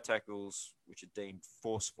used for high tackles, which are deemed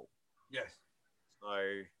forceful. Yes.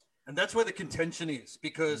 So, and that's where the contention is,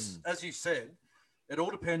 because as you said, it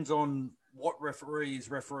all depends on what referee is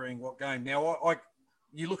refereeing what game. Now,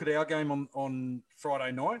 you look at our game on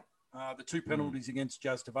Friday night, the 2 penalties against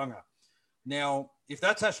Jazz Tavunga. Now, if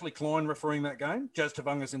that's Ashley Klein refereeing that game, Jazz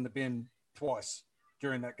Tavunga's in the bin twice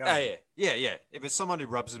during that game. Yeah. If it's someone who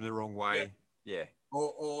rubs him the wrong way, yeah.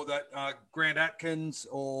 Or that Grant Atkins,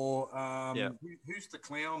 or who's the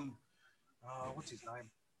clown? What's his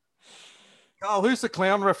name? Carl, who's the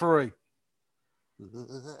clown referee?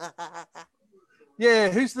 Yeah,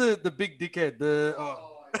 who's the big dickhead?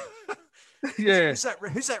 Who's that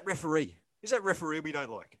referee? Who's that referee we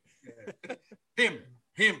don't like? Him.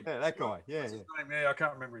 Yeah, that guy. Yeah. What's his name? Yeah, I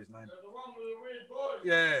can't remember his name.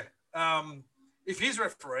 Yeah. If he's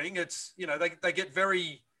refereeing, it's, they get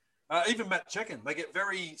very, even Matt Checken, they get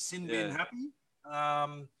very sin bin happy.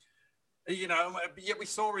 Yet we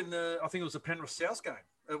saw in I think it was the Penrith South game,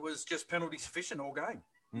 it was just penalty sufficient all game.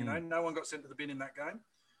 No one got sent to the bin in that game.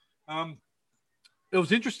 It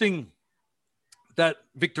was interesting that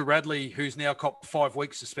Victor Radley, who's now copped 5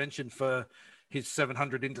 weeks suspension for his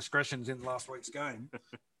 700 indiscretions in last week's game,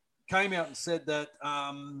 came out and said that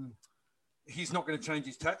he's not going to change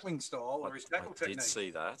his tackling style or his tackle technique. I did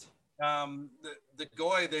see that. The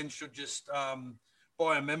guy then should just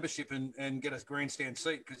buy a membership and get a grandstand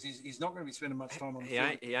seat, because he's not going to be spending much time on the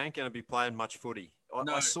field. He ain't going to be playing much footy.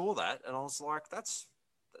 I saw that and I was like, that's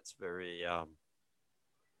very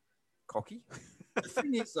cocky. The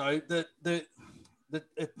thing is, though, that the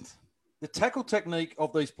tackle technique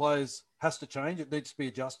of these players has to change. It needs to be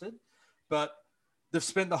adjusted. But they've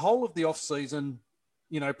spent the whole of the off-season,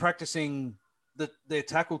 practicing their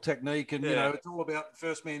tackle technique. And, it's all about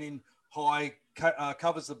first man in high,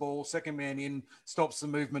 covers the ball, second man in, stops the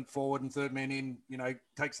movement forward, and third man in,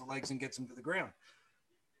 takes the legs and gets them to the ground.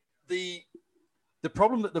 The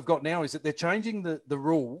problem that they've got now is that they're changing the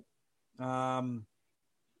rule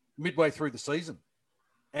midway through the season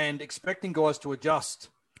and expecting guys to adjust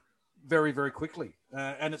very, very quickly.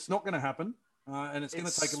 And it's not going to happen. And it's going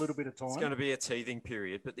to take a little bit of time. It's going to be a teething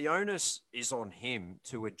period, but the onus is on him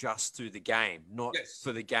to adjust to the game, not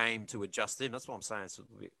for the game to adjust him. That's what I'm saying. It's a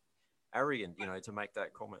bit arrogant, to make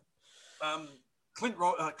that comment. Clint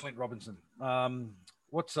Robinson.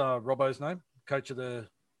 What's Robbo's name? Coach of the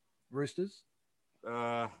Roosters?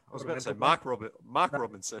 I was about to say Mark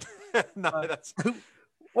Robinson. No, that's...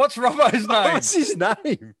 What's Robbo's name? What's his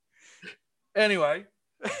name? Anyway,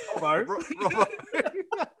 Robbo.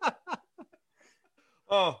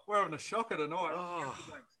 Oh, we're having a shocker tonight. Oh.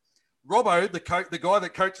 Robbo, the guy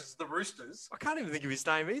that coaches the Roosters. I can't even think of his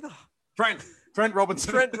name either. Trent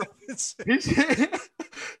Robinson.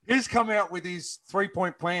 He's come out with his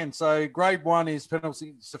 3-point plan. So grade 1 is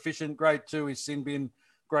penalty sufficient. Grade 2 is sin bin.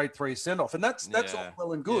 Grade 3 is send off. And that's all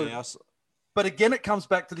well and good. Yeah, but again, it comes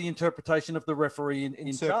back to the interpretation of the referee in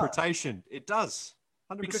interpretation. Charge. It does.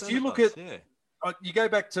 100% because you look at, you go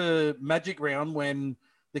back to Magic Round when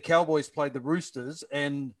the Cowboys played the Roosters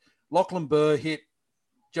and Lachlan Burr hit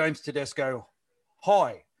James Tedesco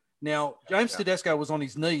high. Now, James Tedesco was on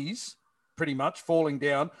his knees, pretty much, falling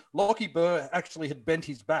down. Lockie Burr actually had bent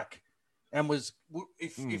his back and was,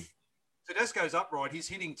 if Tedesco's upright, he's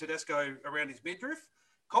hitting Tedesco around his midriff,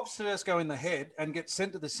 cops Tedesco in the head and gets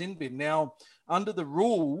sent to the sin bin. Now, under the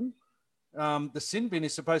rule, the sin bin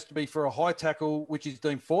is supposed to be for a high tackle, which is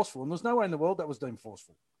deemed forceful. And there's no way in the world that was deemed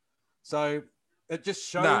forceful. So it just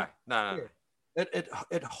shows. No.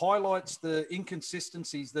 It highlights the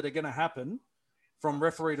inconsistencies that are going to happen from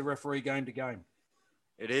referee to referee, game to game.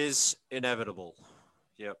 It is inevitable.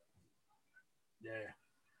 Yep. Yeah.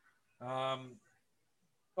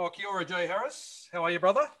 Kia ora, Jay Harris. How are you,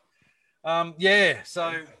 brother?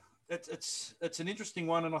 So it's an interesting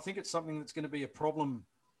one, and I think it's something that's going to be a problem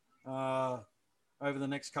over the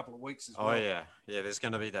next couple of weeks as well. Oh, yeah. Yeah, there's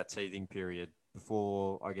going to be that teething period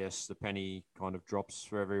before, I guess, the penny kind of drops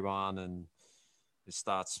for everyone and it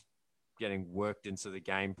starts getting worked into the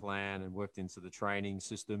game plan and worked into the training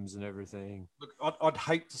systems and everything. Look, I'd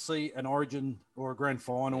hate to see an Origin or a grand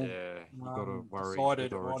final you've got to worry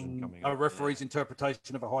decided on a referee's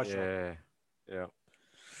interpretation of a high shot. Yeah.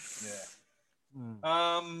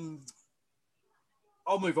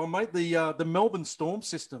 I'll move on, mate. The Melbourne Storm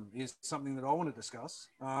system is something that I want to discuss.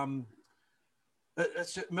 Melbourne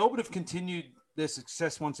have continued their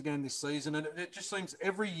success once again this season, and it just seems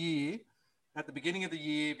every year at the beginning of the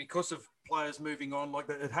year, because of players moving on, like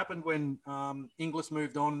it happened when Inglis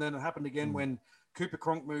moved on, and then it happened again when Cooper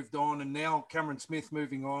Cronk moved on, and now Cameron Smith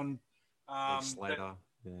moving on. Slater.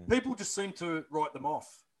 People just seem to write them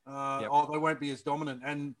off. Oh, they won't be as dominant.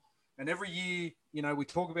 And every year, we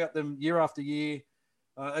talk about them year after year.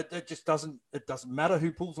 It just doesn't matter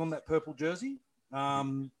who pulls on that purple jersey.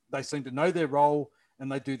 They seem to know their role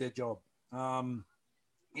and they do their job.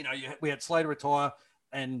 We had Slater retire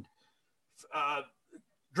and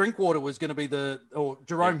Drinkwater was going to be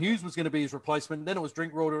Jerome Hughes was going to be his replacement. Then it was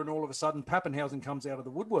Drinkwater, and all of a sudden Pappenhausen comes out of the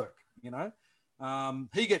woodwork.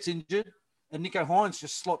 He gets injured, and Nico Hines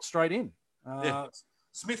just slots straight in.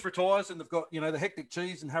 Smith retires, and they've got the Hectic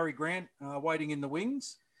Cheese and Harry Grant waiting in the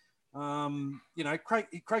wings.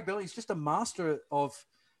 Craig Bellamy is just a master of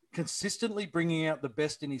consistently bringing out the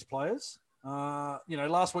best in his players.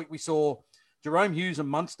 Last week we saw Jerome Hughes and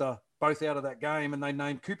Munster both out of that game, and they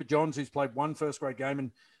named Cooper Johns, who's played one first-grade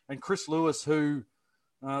game, and Chris Lewis, who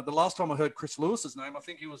the last time I heard Chris Lewis's name, I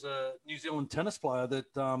think he was a New Zealand tennis player that...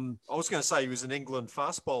 I was going to say he was an England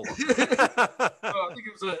fast bowler. I think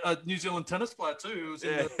it was a New Zealand tennis player too, who was in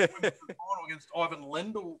the women's final against Ivan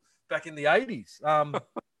Lendl back in the 80s,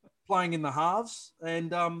 playing in the halves, and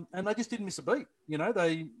they just didn't miss a beat.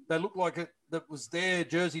 They looked like that was their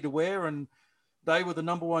jersey to wear, and they were the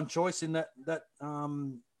number one choice in that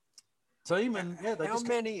team. And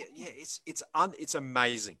it's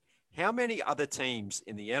amazing. How many other teams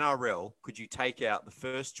in the NRL could you take out the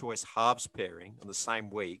first choice halves pairing on the same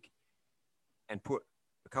week and put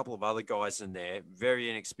a couple of other guys in there, very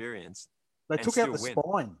inexperienced? They took out the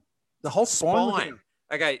spine. The whole spine.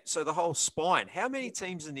 Okay, so the whole spine. How many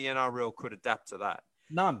teams in the NRL could adapt to that?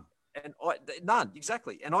 None. None,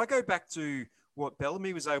 exactly. And I go back to what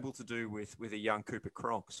Bellamy was able to do with a young Cooper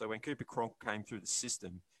Cronk. So when Cooper Cronk came through the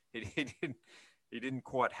system, he didn't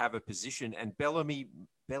quite have a position, and Bellamy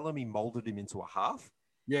molded him into a half.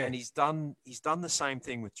 Yeah, and he's done the same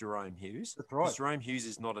thing with Jerome Hughes. That's right. Jerome Hughes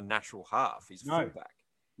is not a natural half; he's a fullback.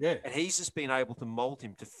 Yeah, and he's just been able to mold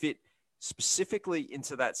him to fit specifically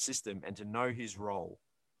into that system and to know his role.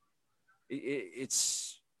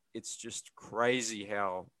 It's just crazy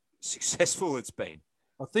how successful it's been.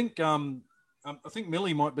 I think I think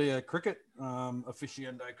Millie might be a cricket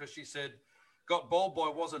aficionado because she said got bowled by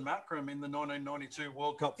Wasn't Macram in the 1992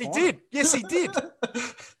 World Cup final. He did. Yes, he did.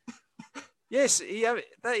 Yes, he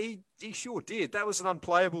sure did. That was an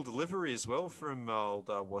unplayable delivery as well from old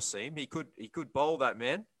Wasim. He could bowl that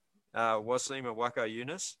man, Wasim and Wako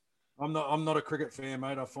Yunus. I'm not a cricket fan,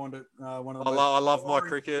 mate. I find it one of the. I love my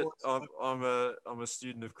cricket. I'm a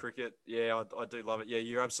student of cricket. Yeah, I do love it. Yeah,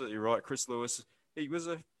 you're absolutely right. Chris Lewis, he was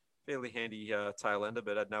a fairly handy tail ender,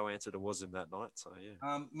 but had no answer to Wasim that night. So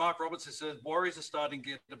yeah. Mark Roberts has said Warriors are starting to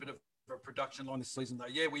get a bit of a production line this season, though.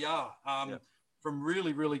 Yeah, we are. From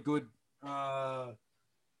really, really good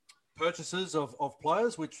purchases of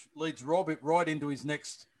players, which leads Rob right into his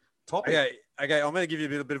next topic. Okay. I'm going to give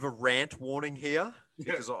you a bit of a rant warning here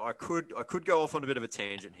because I could go off on a bit of a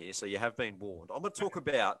tangent here. So you have been warned. I'm going to talk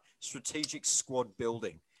about strategic squad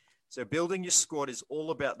building. So building your squad is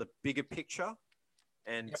all about the bigger picture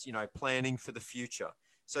and planning for the future.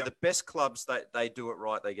 So the best clubs, they do it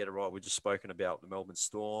right. They get it right. We've just spoken about the Melbourne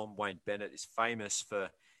Storm. Wayne Bennett is famous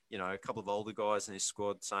for a couple of older guys in his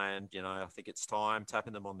squad saying, I think it's time,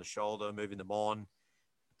 tapping them on the shoulder, moving them on,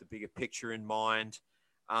 the bigger picture in mind.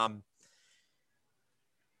 How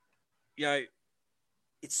do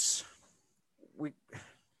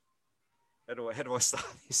I start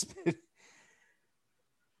this?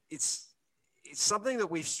 It's something that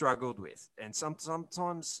we've struggled with, and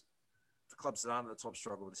sometimes the clubs that aren't at the top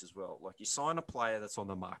struggle with this as well. Like you sign a player that's on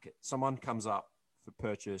the market, someone comes up for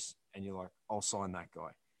purchase, and you're like, I'll sign that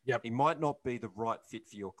guy. Yep. He might not be the right fit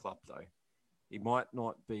for your club, though. He might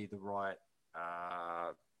not be the right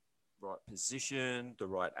position, the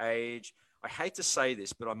right age. I hate to say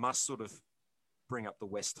this, but I must sort of bring up the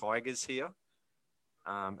West Tigers here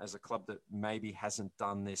as a club that maybe hasn't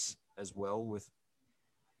done this as well, with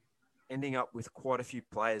ending up with quite a few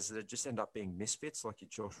players that just end up being misfits, like your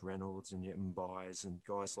Josh Reynolds and your Mbais and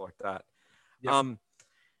guys like that. Yep.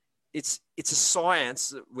 It's a science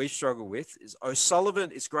that we struggle with. Is O'Sullivan?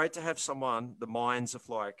 It's great to have someone the minds of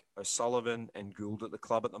like O'Sullivan and Gould at the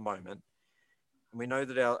club at the moment. And we know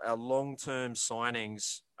that our long-term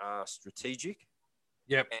signings are strategic.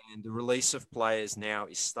 Yep. And the release of players now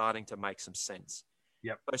is starting to make some sense.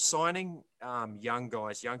 Yep. So signing young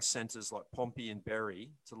guys, young centres like Pompey and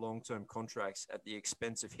Berry to long-term contracts at the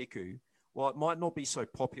expense of Hiku, well, it might not be so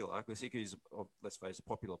popular because Hiku's, let's face it, a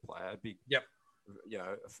popular player, a big, a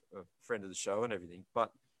friend of the show and everything.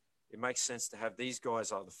 But it makes sense to have these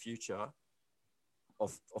guys are the future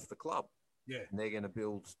of the club. Yeah. And they're going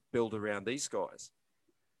to build around these guys.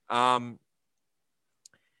 You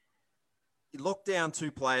lock down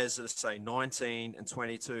two players that are, say, 19 and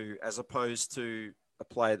 22 as opposed to a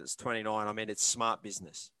player that's 29. I mean, it's smart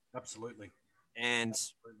business. Absolutely. And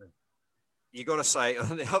you got to say,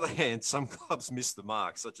 on the other hand, some clubs miss the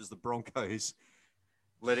mark, such as the Broncos,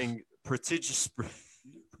 letting prodigies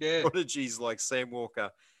like Sam Walker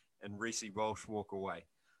and Reece Walsh walk away.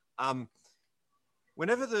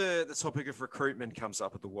 Whenever the topic of recruitment comes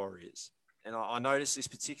up at the Warriors, and I notice this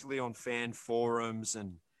particularly on fan forums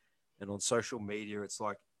and on social media, it's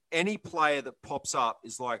like any player that pops up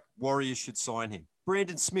is like, Warriors should sign him.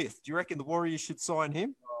 Brandon Smith, do you reckon the Warriors should sign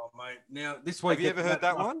him? Oh, mate. Now, this week... Have you ever heard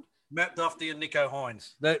that one? Matt Duffy and Nico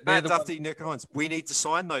Hines. Matt Duffy, Nico Hines. We need to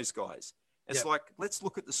sign those guys. It's like, let's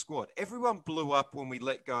look at the squad. Everyone blew up when we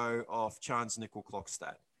let go of Chance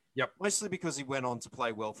Nickel-Klokstad. Yep. Mostly because he went on to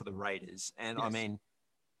play well for the Raiders. And I mean,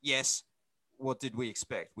 yes, what did we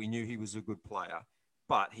expect? We knew he was a good player,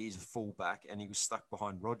 but he's a fullback and he was stuck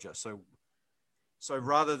behind Roger. So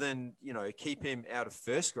rather than, keep him out of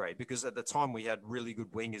first grade, because at the time we had really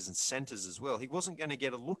good wingers and centers as well, he wasn't going to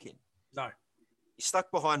get a look in. No. He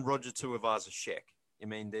stuck behind Roger Tuivasa-Sheck. I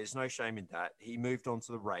mean, there's no shame in that. He moved on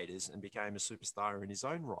to the Raiders and became a superstar in his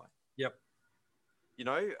own right. Yep.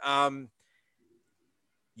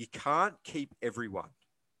 You can't keep everyone.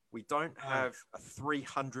 We don't have a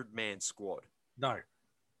 300-man squad. No.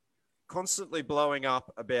 Constantly blowing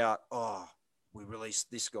up about, we released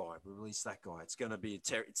this guy, we released that guy. It's going to be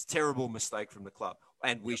it's a terrible mistake from the club.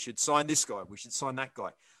 And we should sign this guy. We should sign that guy.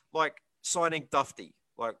 Like signing Duffy.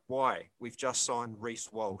 Like, why? We've just signed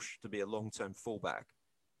Reece Walsh to be a long-term fullback.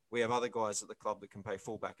 We have other guys at the club that can play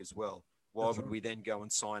fullback as well. Why would we then go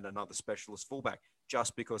and sign another specialist fullback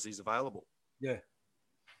just because he's available? Yeah,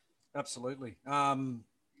 absolutely.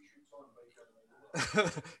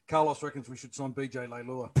 Carlos reckons we should sign BJ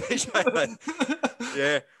Leilua.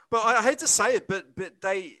 Yeah, but I hate to say it, but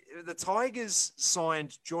the Tigers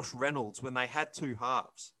signed Josh Reynolds when they had two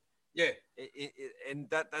halves. Yeah. And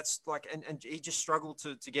that's like, and he just struggled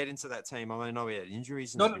to get into that team. I know he had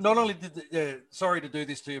injuries. Not only did sorry to do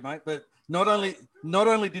this to you, mate, but not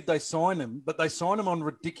only did they sign him, but they signed him on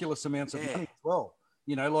ridiculous amounts of money as well.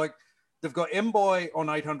 You know, like they've got Mbai on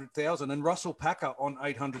 800,000 and Russell Packer on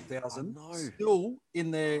 800,000 still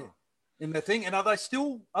in their thing. And are they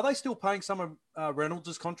still paying some of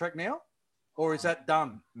Reynolds' contract now, or is that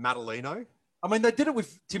done? Madalino. I mean, they did it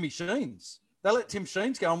with Timmy Sheens. They let Tim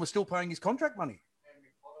Sheens go and we're still paying his contract money.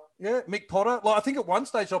 Yeah, Mick Potter. Like, I think at one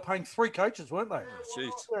stage they were paying 3 coaches, weren't they?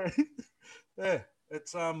 Jeez. Yeah.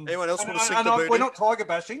 It's Anyone else want to sink the boot? We're not tiger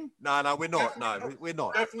bashing. No, we're not. No, we're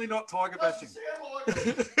not. Definitely not tiger bashing.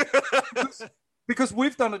 because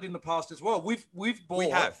we've done it in the past as well. We've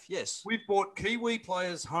bought Kiwi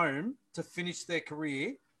players home to finish their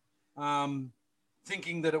career,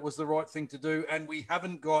 thinking that it was the right thing to do, and we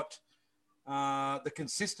haven't got the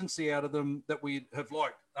consistency out of them that we have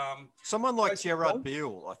liked. Someone like Gerard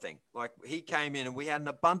Beale, I think, like he came in and we had an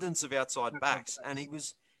abundance of outside backs, and he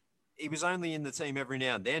was only in the team every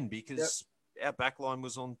now and then because our back line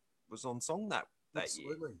was on song that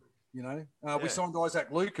Absolutely. year. You know, we signed Isaac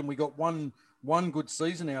Luke and we got one good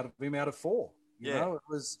season out of him out of 4. You know, it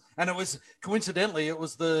was coincidentally, it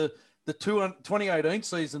was the 2018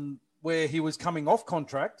 season where he was coming off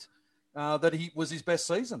contract that he was his best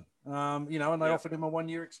season. You know, and they offered him a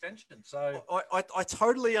 1-year extension. So I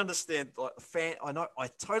totally understand. I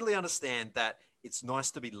totally understand that it's nice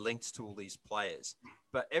to be linked to all these players,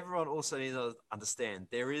 but everyone also needs to understand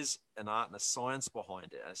there is an art and a science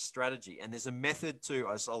behind it, a strategy, and there's a method to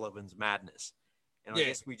O'Sullivan's madness. And I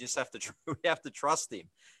guess we just have to trust him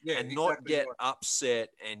and not get upset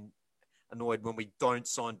and annoyed when we don't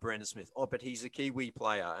sign Brandon Smith. Oh, but he's a Kiwi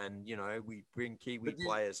player, and you know we bring Kiwi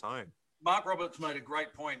players home. Mark Roberts made a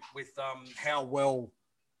great point with how well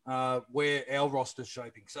where our roster's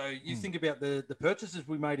shaping. So you think about the purchases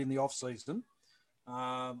we made in the off season,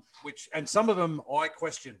 and some of them I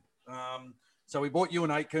question. So we bought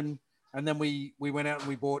Ewan Aitken, and then we went out and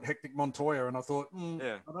we bought Hectic Montoya, and I thought,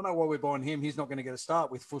 I don't know why we're buying him. He's not going to get a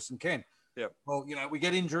start with Fuss and Ken. Yeah. Well, you know, we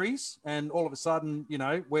get injuries, and all of a sudden, you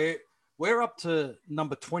know, we're up to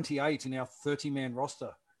number 28 in our 30-man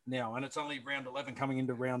roster now, and it's only round 11 coming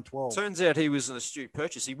into round 12. Turns out he was an astute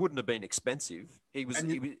purchase. He wouldn't have been expensive. He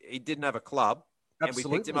didn't have a club, and we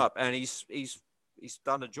picked him up, and he's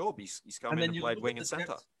done a job. He's come in and played wing and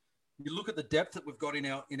centre. You look at the depth that we've got in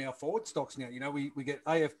our forward stocks now. You know, we get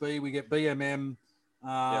AFB, we get BMM.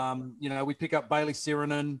 You know, we pick up Bailey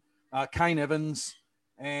Sirenen, Kane Evans,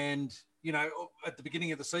 and you know, at the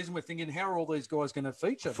beginning of the season, we're thinking, how are all these guys going to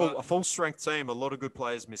feature? A full strength team. A lot of good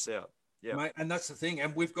players miss out. Yeah, mate, and that's the thing.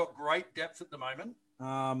 And we've got great depth at the moment.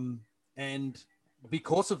 And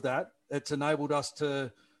because of that, it's enabled us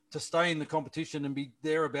to stay in the competition and be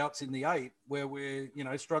thereabouts in the 8, where we're, you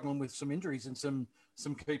know, struggling with some injuries and some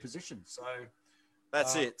key positions. So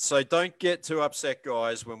that's it. So don't get too upset,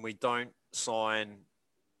 guys, when we don't sign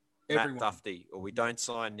Matt Duffy or we don't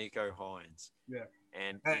sign Nico Hines. Yeah.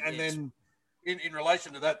 And then in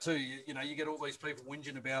relation to that too, you know, you get all these people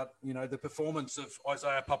whinging about, you know, the performance of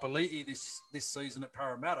Isaiah Papali'i this season at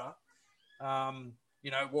Parramatta.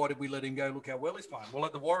 You know, why did we let him go? Look how well he's playing. Well,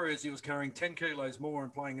 at the Warriors, he was carrying 10 kilos more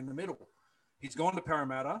and playing in the middle. He's gone to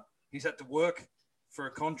Parramatta. He's had to work for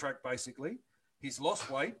a contract, basically. He's lost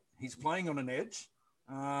weight. He's playing on an edge.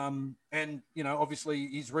 And, you know, obviously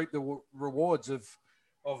he's reaped the rewards of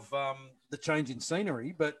the change in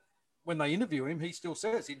scenery, but when they interview him, he still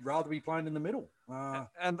says he'd rather be playing in the middle.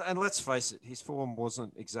 And let's face it, his form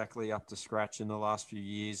wasn't exactly up to scratch in the last few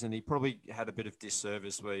years, and he probably had a bit of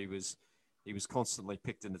disservice where he was constantly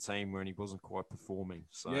picked in the team when he wasn't quite performing.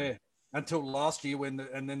 So yeah, until last year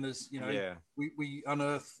and then there's, you know, we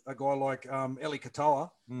unearth a guy like Eli Katoa,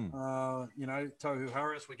 you know, Tohu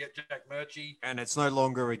Harris, we get Jack Murchie. And it's no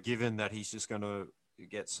longer a given that he's just going to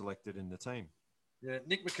get selected in the team. Yeah,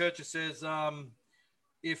 Nick McKercher says,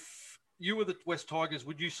 if you were the West Tigers,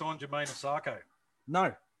 would you sign Jermaine Osako?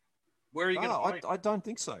 No. Where are you going to play him? I don't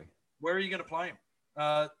think so. Where are you going to play him?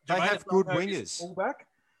 They have good wingers. Fullback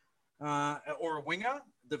or a winger.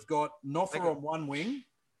 They've got Noffa on one wing.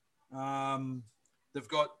 They've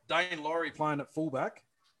got Dane Laurie playing at fullback.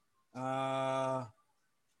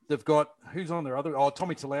 They've got, who's on their other? Oh,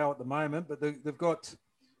 Tommy Talau at the moment, but they've got,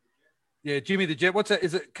 Jimmy the Jet. What's that?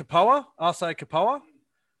 Is it Kapoa? Arce Kapoa?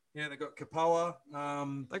 Yeah, they've got Kapoa.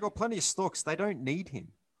 They've got plenty of stocks. They don't need him.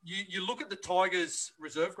 You look at the Tigers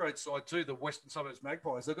reserve grade side too, the Western Suburbs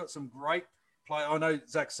Magpies. They've got some great players. I know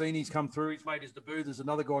Zach Sini's come through. He's made his debut. There's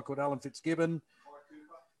another guy called Alan Fitzgibbon.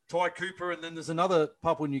 Ty Cooper. And then there's another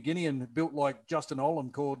Papua New Guinean built like Justin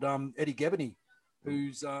Olam called Eddie Gebany.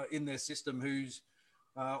 who's in their system, who's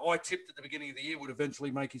I tipped at the beginning of the year would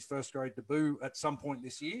eventually make his first grade debut at some point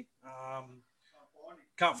this year.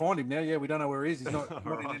 Can't find him now. Yeah, we don't know where he is. He's not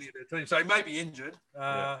in any of their teams. So he may be injured.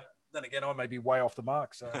 Then again, I may be way off the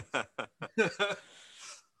mark. So,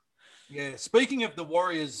 yeah. Speaking of the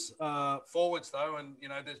Warriors forwards, though, and,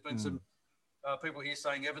 there's been some people here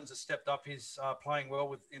saying Evans has stepped up his playing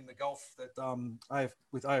well in the golf that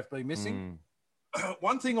with AFB missing.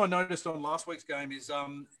 One thing I noticed on last week's game is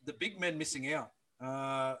the big men missing out.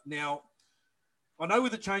 Now, I know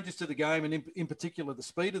with the changes to the game and in particular the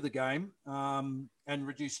speed of the game and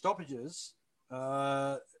reduced stoppages,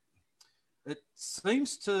 it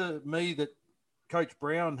seems to me that Coach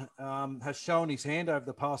Brown has shown his hand over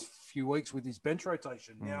the past few weeks with his bench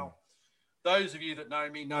rotation. Now, those of you that know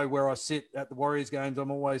me know where I sit at the Warriors games.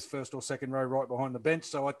 I'm always first or second row right behind the bench.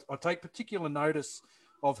 So I take particular notice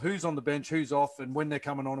of who's on the bench, who's off, and when they're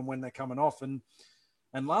coming on and when they're coming off. And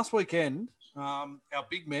last weekend, our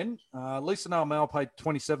big men, Lisa Nalmal played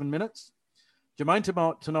 27 minutes. Jermaine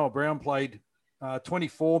Tanoa-Brown played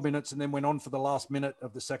 24 minutes and then went on for the last minute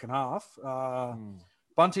of the second half.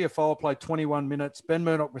 Bunty Afoa played 21 minutes. Ben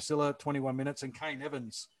Murdoch-Masila, 21 minutes. And Kane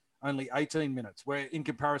Evans, only 18 minutes, where in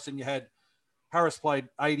comparison you had Harris played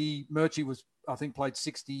 80. Murchie played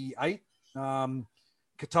 68.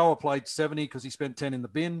 Katoa played 70 because he spent 10 in the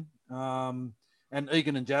bin. And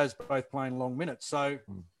Egan and Jazz both playing long minutes. So,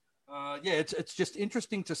 it's just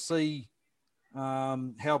interesting to see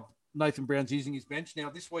how Nathan Brown's using his bench. Now,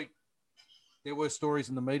 this week, there were stories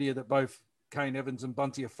in the media that both Kane Evans and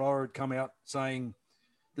Bunty Afoa had come out saying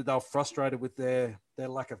that they were frustrated with their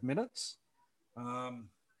lack of minutes.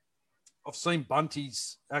 I've seen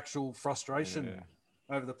Bunty's actual frustration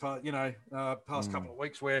over the past couple of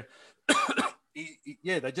weeks where,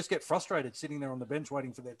 they just get frustrated sitting there on the bench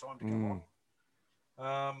waiting for their time to come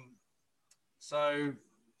on.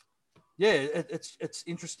 It's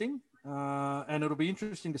interesting, and it'll be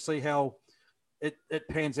interesting to see how it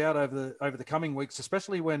pans out over the coming weeks,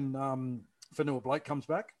 especially when Fanua Blake comes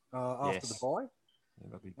back after the bye.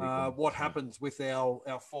 What happens with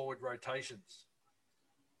our forward rotations?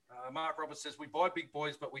 Mark Roberts says, we buy big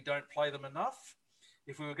boys, but we don't play them enough.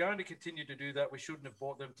 If we were going to continue to do that, we shouldn't have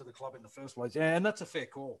brought them to the club in the first place. Yeah, and that's a fair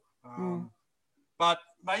call. But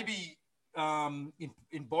maybe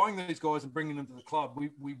in buying these guys and bringing them to the club,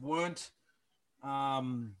 we weren't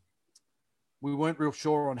real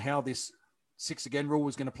sure on how this 6 again rule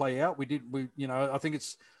was going to play out. I think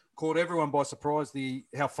it's caught everyone by surprise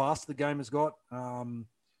how fast the game has got, and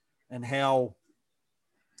how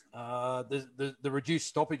the reduced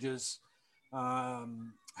stoppages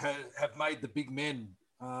have made the big men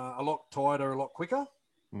a lot tighter, a lot quicker.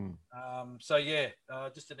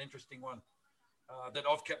 Just an interesting one that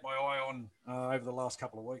I've kept my eye on over the last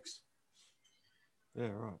couple of weeks. Yeah,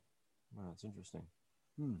 right. Wow, that's interesting.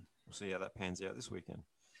 We'll see how that pans out this weekend.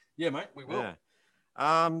 Yeah, mate, we will.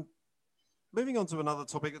 Yeah. Moving on to another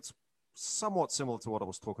topic that's somewhat similar to what I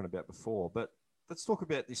was talking about before, but let's talk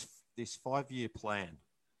about this 5-year plan.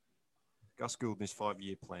 Gus Gould and his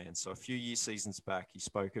 5-year plan. So a few seasons back, he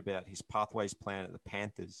spoke about his pathways plan at the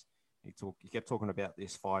Panthers. He kept talking about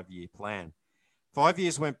this 5-year plan. 5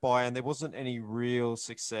 years went by and there wasn't any real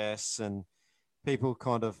success, and people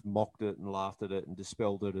kind of mocked it and laughed at it and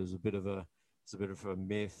dispelled it as a bit of a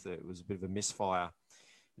myth. It was a bit of a misfire.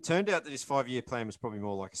 It turned out that his 5-year plan was probably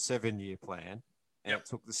more like a 7-year plan, and it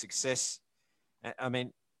took the success. I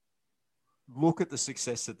mean, look at the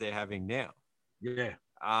success that they're having now. Yeah.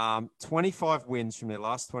 25 wins from their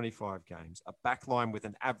last 25 games, a backline with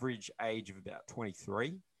an average age of about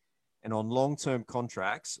 23, and on long-term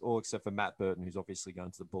contracts, all except for Matt Burton, who's obviously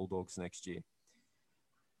going to the Bulldogs next year.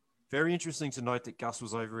 Very interesting to note that Gus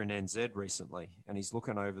was over in NZ recently, and he's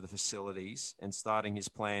looking over the facilities and starting his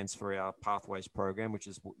plans for our Pathways program, which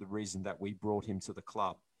is the reason that we brought him to the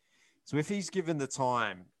club. So if he's given the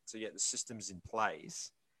time to get the systems in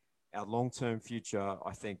place, our long-term future,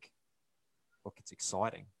 I think, look, it's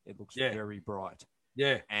exciting. It looks very bright.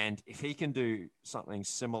 Yeah. And if he can do something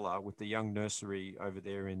similar with the young nursery over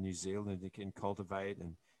there in New Zealand, he can cultivate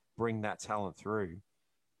and bring that talent through,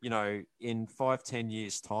 in 5-10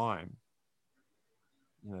 years' time,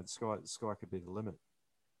 the sky could be the limit.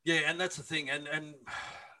 Yeah, and that's the thing. And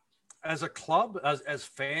as a club, as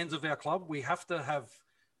fans of our club, we have to have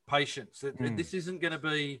patience. This isn't going to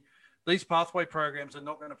be – these pathway programs are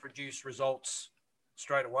not going to produce results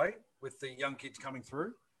straight away with the young kids coming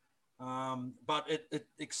through. But it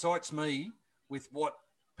excites me with what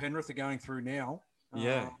Penrith are going through now. And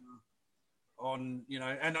I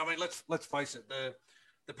mean, let's face it,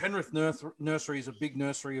 the the Penrith nursery is a big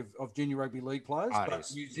nursery of junior rugby league players, but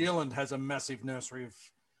New Zealand has a massive nursery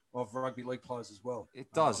of rugby league players as well. It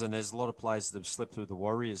does, and there's a lot of players that have slipped through the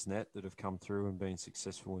Warriors net that have come through and been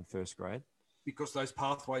successful in first grade. Because those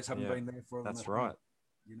pathways haven't been there for them. That's right.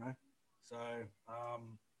 You know, so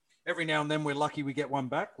every now and then we're lucky we get one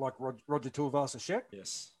back, like Roger Tuivasa-Sheck.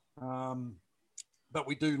 Yes. But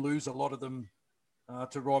we do lose a lot of them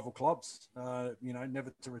to rival clubs,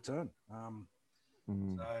 never to return.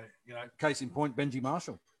 So, case in point, Benji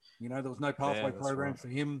Marshall. There was no pathway program for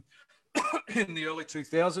him in the early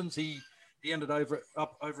 2000s. He ended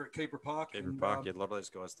up over at Keebra Park. A lot of those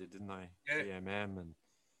guys did, didn't they? Yeah. GMM and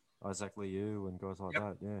Isaac Liu and guys like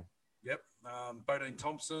that, yeah. Yep. Bodine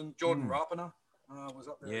Thompson, Jordan Rapiner was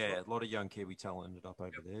up there. Yeah, a lot of young Kiwi talent ended up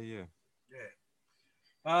over there, yeah.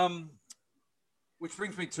 Yeah. Which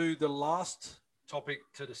brings me to the last topic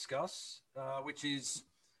to discuss, which is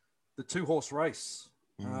the two-horse race.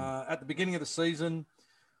 At the beginning of the season,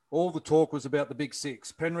 all the talk was about the big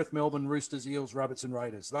six: Penrith, Melbourne, Roosters, Eels, Rabbits, and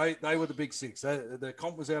Raiders. They were the big six. The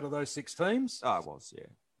comp was out of those 6 teams. Oh, it was, yeah.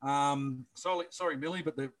 Sorry, Millie,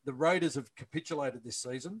 but the Raiders have capitulated this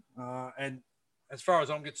season. And as far as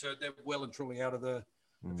I'm concerned, they're well and truly out of the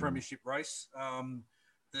premiership race.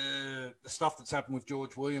 The stuff that's happened with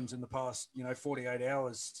George Williams in the past, 48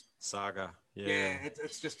 hours. Saga. Yeah,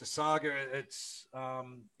 it's just a saga. It's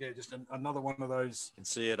just another one of those. You can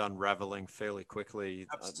see it unraveling fairly quickly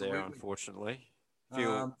there, unfortunately.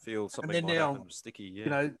 Feel something might happen sticky.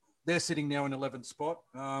 Yeah. They're sitting now in 11th spot.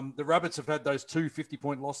 The Rabbits have had those 2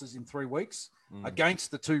 50-point losses in 3 weeks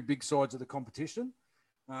against the 2 big sides of the competition.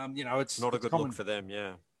 It's not a good look for them.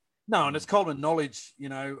 Yeah. No, and it's common knowledge,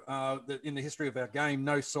 that in the history of our game,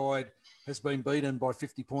 no side has been beaten by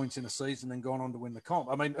 50 points in a season and gone on to win the comp.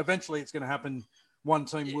 I mean, eventually it's going to happen. One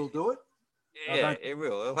team will do it. Yeah, it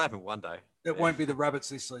will. It'll happen one day. It won't be the Rabbits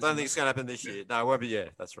this season. I don't think it's going to happen this year. No, it won't be. Yeah,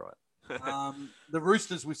 that's right. The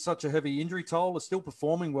Roosters, with such a heavy injury toll, are still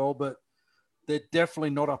performing well, but they're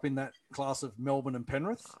definitely not up in that class of Melbourne and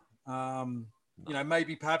Penrith.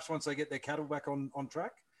 Maybe perhaps once they get their cattle back on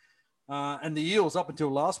track. And the Eels, up until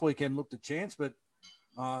last weekend, looked a chance, but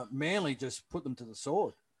Manly just put them to the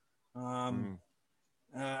sword. And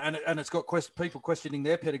it's got people questioning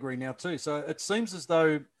their pedigree now too. So it seems as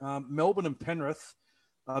though Melbourne and Penrith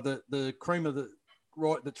are the cream of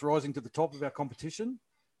that's rising to the top of our competition.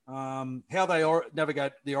 How they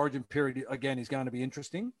navigate the origin period, again, is going to be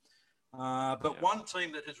interesting. But one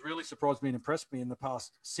team that has really surprised me and impressed me in the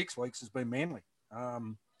past 6 weeks has been Manly.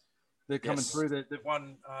 They're coming through. They've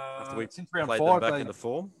won since round 5. Them back into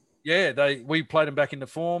form. Yeah, we played them back into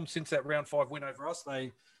form since that round 5 win over us.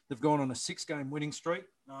 They've gone on a 6-game winning streak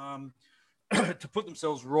to put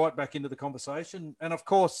themselves right back into the conversation. And of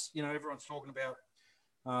course, everyone's talking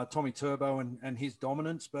about Tommy Turbo and his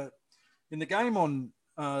dominance, but in the game on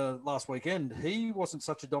last weekend, he wasn't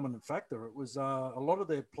such a dominant factor. It was a lot of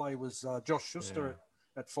their play was Josh Schuster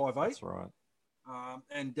at 5'8". That's right.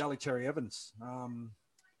 And Daly Cherry Evans.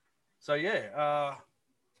 I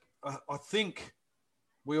think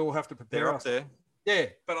we all have to prepare. They're up there. Yeah,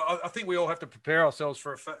 but I think we all have to prepare ourselves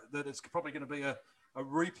for a fact that it's probably going to be a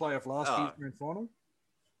replay of last year's grand final.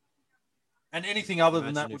 And anything other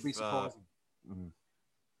than that would be surprising.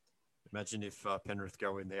 Imagine if Penrith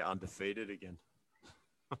go in there undefeated again.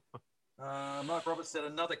 Mark Roberts said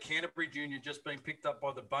another Canterbury junior just been picked up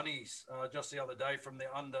by the Bunnies just the other day from the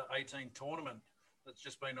under-18 tournament that's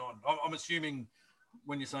just been on. I'm assuming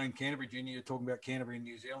when you're saying Canterbury junior, you're talking about Canterbury in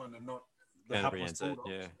New Zealand and not the Canterbury Hapless NZ,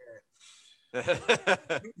 Bulldogs.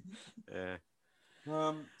 Yeah.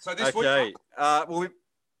 So this week,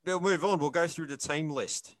 we'll move on. We'll go through the team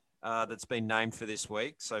list that's been named for this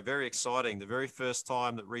week. So very exciting. The very first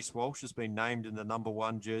time that Reece Walsh has been named in the number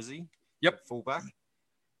 1 jersey. Yep. Fullback.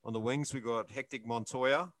 On the wings, we got Hectic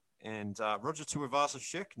Montoya and Roger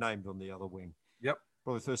Tuivasa-Sheck named on the other wing. Yep.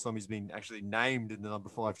 Probably the first time he's been actually named in the number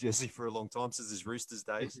 5 jersey for a long time since his Roosters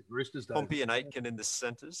days. Pompey and Aitken in the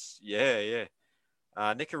centres. Yeah.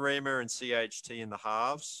 Nikorima and CHT in the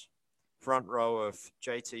halves. Front row of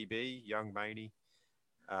JTB, Young Maney,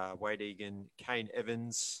 Wade Egan, Kane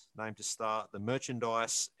Evans, named to start. The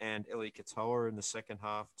merchandise and Eli Katoa in the second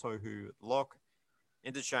half. Tohu Lock.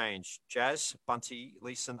 Interchange, Jazz, Bunty,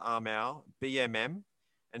 Leeson Armau, BMM.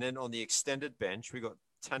 And then on the extended bench, we got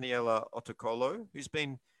Taniela Otokolo, who's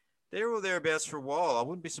been there or thereabouts for a while. I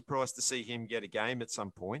wouldn't be surprised to see him get a game at some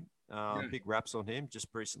point. Big raps on him, just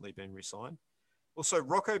recently been re-signed. Also,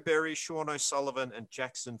 Rocco Berry, Sean O'Sullivan, and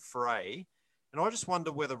Jackson Frey. And I just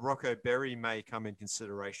wonder whether Rocco Berry may come in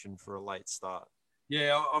consideration for a late start.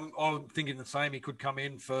 Yeah, I'm thinking the same. He could come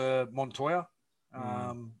in for Montoya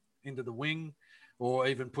into the wing. or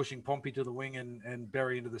even pushing Pompey to the wing and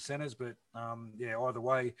Berry into the centres. But, either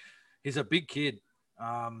way, he's a big kid.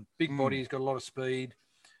 Big body. He's got a lot of speed.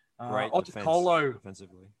 Great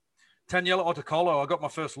defensively. Taniela Otakolo, I got my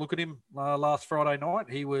first look at him last Friday night.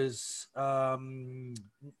 He was 19th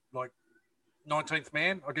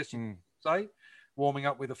man, I guess you'd say, warming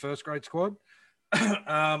up with the first grade squad.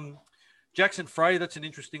 Jackson Frey, that's an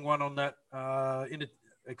interesting one on that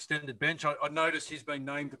extended bench. I noticed he's been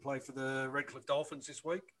named to play for the Redcliffe Dolphins this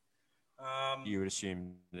week. You would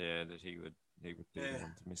assume, that he would be the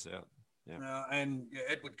one to miss out. Yeah.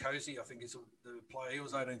 Edward Cozy, I think, is the player. He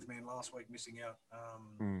was 18th man last week, missing out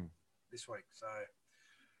this week. So,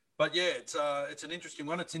 but it's an interesting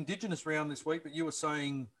one. It's Indigenous round this week, but you were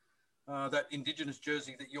saying that Indigenous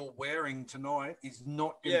jersey that you're wearing tonight is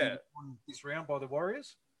not going to be on this round by the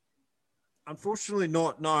Warriors? Unfortunately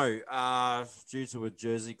not, no. Due to a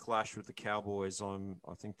jersey clash with the Cowboys, I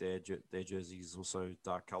think their jersey is also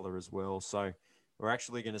dark colour as well. So we're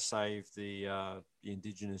actually going to save the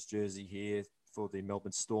Indigenous jersey here for the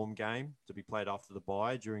Melbourne Storm game to be played after the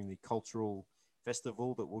bye during the cultural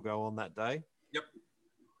festival that will go on that day. Yep.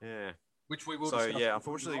 Yeah. Which we will So, discuss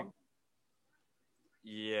unfortunately...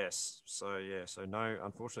 Yes. So no,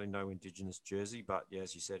 unfortunately, no Indigenous jersey, but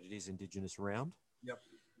as you said, it is Indigenous round. Yep.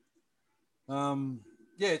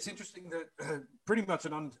 It's interesting that pretty much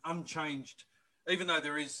an unchanged, even though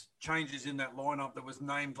there is changes in that lineup that was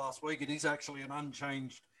named last week, it is actually an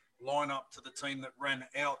unchanged lineup to the team that ran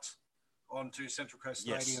out onto Central Coast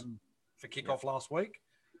Stadium for kickoff last week,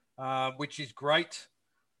 which is great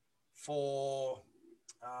for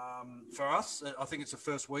us. I think it's the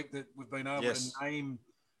first week that we've been able to name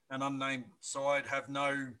an unnamed side, have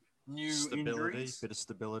no new injuries. Bit of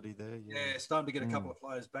stability there. Yeah, starting to get a couple of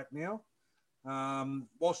players back now.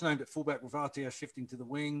 Walsh named at fullback with RTS shifting to the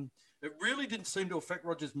wing. It really didn't seem to affect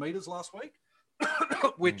Rogers' meters last week,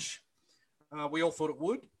 which we all thought it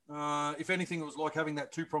would. If anything, it was like having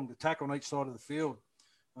that two-pronged attack on each side of the field,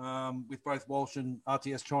 with both Walsh and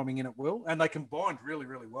RTS chiming in at will, and they combined really,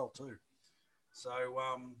 really well too. So,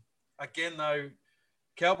 again, though,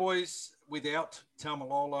 Cowboys without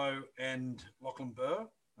Taumalolo and Lachlan Burr.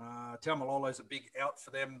 Taumalolo's a big out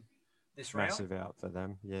for them this round. Massive out for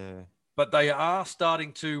them, yeah. But they are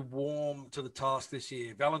starting to warm to the task this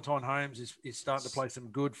year. Valentine Holmes is starting to play some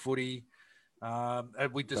good footy.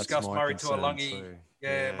 We discussed Murray Tuolungi.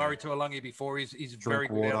 Murray Tuolungi before. He's very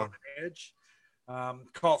good out on the edge.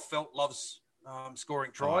 Kyle Felt loves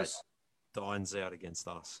scoring tries. Dines out against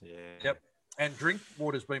us, yeah. Yep. And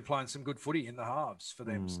Drinkwater's been playing some good footy in the halves for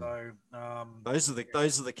them. So those are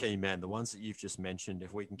the key men, the ones that you've just mentioned.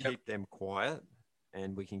 If we can keep them quiet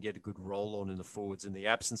and we can get a good roll on in the forwards in the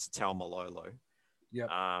absence of Taumalolo,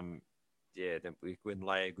 then we can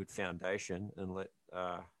lay a good foundation and let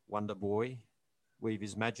Wonder Boy weave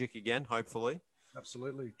his magic again, hopefully.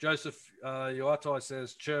 Absolutely. Joseph Uatai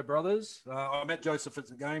says, "Cheer brothers." I met Joseph at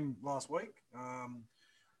the game last week.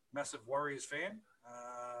 Massive Warriors fan.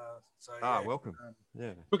 Welcome.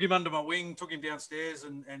 Took him under my wing, took him downstairs,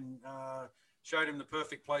 and showed him the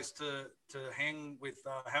perfect place to hang with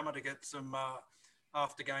Hammer to get some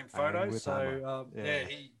after game photos.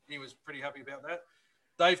 He was pretty happy about that.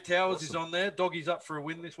 Dave Towers is on there. Doggy's up for a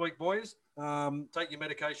win this week, boys. Take your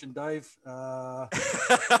medication, Dave. I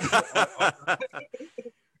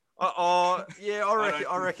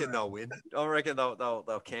reckon they'll win. I reckon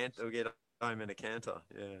they'll get home in a canter.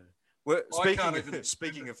 Yeah.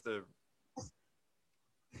 Speaking of the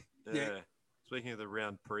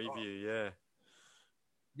round preview,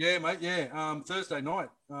 yeah, mate, Thursday night,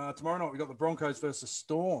 tomorrow night we got the Broncos versus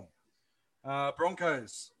Storm.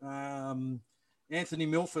 Broncos, Anthony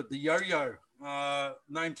Milford, the yo-yo,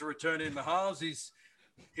 named to return in the halves. He's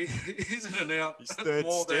in and out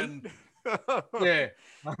more than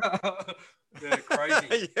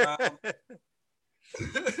crazy.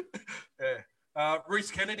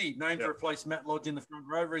 Reece Kennedy named to replace Matt Lodge in the front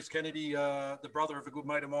row. Reece Kennedy, the brother of a good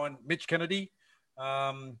mate of mine, Mitch Kennedy.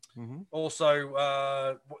 Also,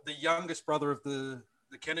 the youngest brother of the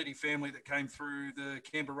Kennedy family that came through the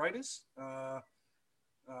Canberra Raiders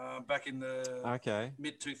back in the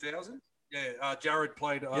mid-2000s. Jared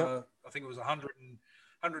played, I think it was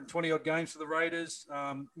 120 odd games for the Raiders.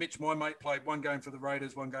 Mitch, my mate, played one game for the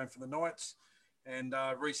Raiders, one game for the Knights. And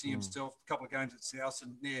Reece himself, a couple of games at South,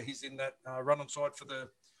 and he's in that run-on side for the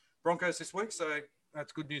Broncos this week, so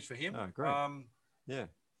that's good news for him. Oh, great.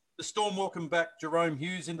 The Storm welcome back Jerome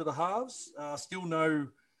Hughes into the halves. Still no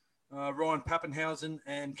Ryan Pappenhausen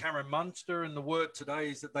and Cameron Munster, and the word today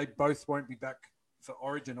is that they both won't be back for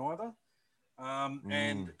Origin either.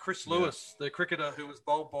 And Chris Lewis, the cricketer who was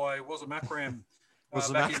bowled by Wazza Makram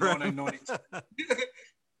back in 1992.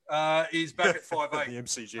 Is back at 5'8". The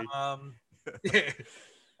MCG. Yeah.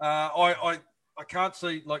 I can't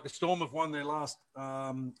see, like, the Storm have won their last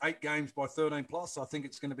 8 games by 13 plus. I think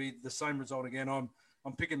it's going to be the same result again. I'm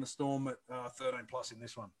picking the Storm at 13 plus in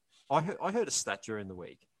this one. I heard a stat during the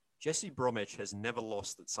week. Jesse Bromwich has never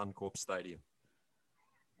lost at Suncorp Stadium.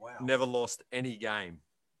 Wow. Never lost any game.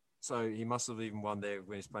 So he must have even won there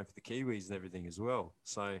when he's playing for the Kiwis and everything as well.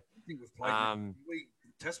 So I think we've played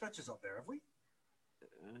test matches up there, have we?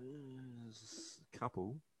 A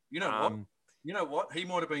couple. You know what? You know what? He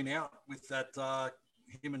might have been out with that.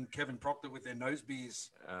 Him and Kevin Proctor with their nose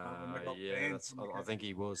beers. I think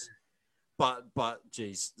he was. But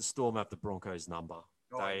geez, the Storm have the Broncos number.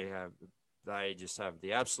 Oh. They just have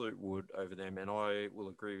the absolute wood over them, and I will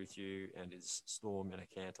agree with you. And it's Storm and a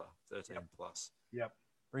canter, 13 plus. Yep.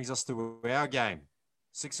 Brings us to our game,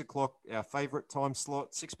 6 o'clock, our favourite time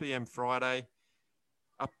slot, 6 p.m. Friday,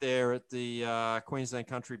 up there at the Queensland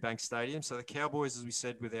Country Bank Stadium. So the Cowboys, as we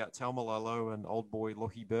said, without Taumalolo and old boy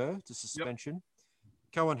Lockie Burr to suspension. Yep.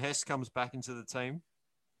 Cohen Hess comes back into the team.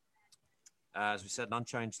 As we said, an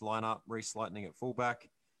unchanged lineup, Reece Lightning at fullback,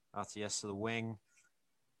 RTS to the wing.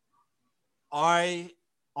 I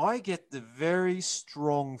get the very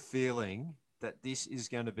strong feeling that this is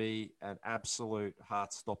going to be an absolute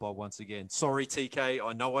heart stopper once again. Sorry, TK.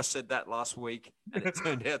 I know I said that last week and it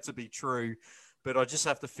turned out to be true, but I just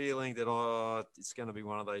have the feeling that it's going to be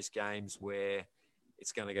one of those games where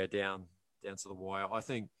it's going to go down to the wire. I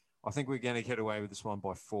think we're going to get away with this one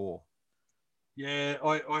by 4. Yeah,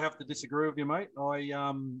 I have to disagree with you, mate. I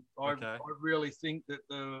really think that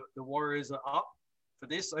the Warriors are up for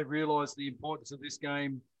this. They realise the importance of this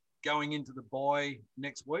game going into the bye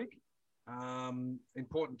next week.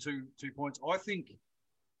 Important two points. I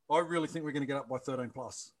really think we're going to get up by 13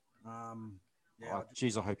 plus.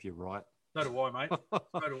 Geez, I hope you're right. So do I, mate.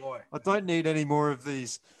 So do I. I don't need any more of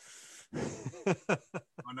these.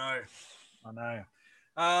 I know.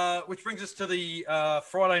 Which brings us to the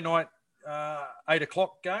Friday night 8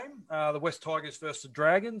 o'clock game. The West Tigers versus the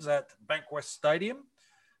Dragons at Bankwest Stadium.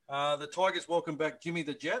 The Tigers welcome back Jimmy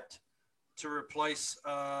the Jet to replace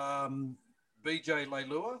BJ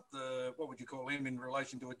Leilua. What would you call him in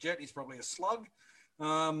relation to a jet? He's probably a slug.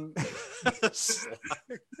 I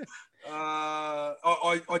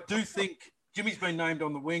do think Jimmy's been named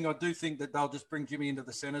on the wing. I do think that they'll just bring Jimmy into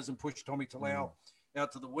the centres and push Tommy Talau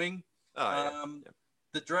out to the wing.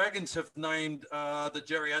 The Dragons have named the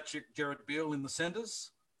geriatric Jared Beale in the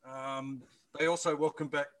centres. They also welcome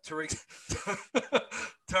back Tarek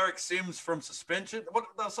Sims from suspension. What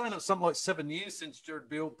they're saying, it's something like 7 years since Jared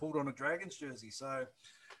Beale pulled on a Dragons jersey. So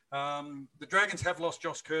the Dragons have lost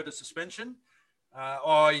Josh Kerr to suspension.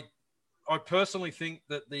 I personally think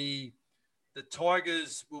that the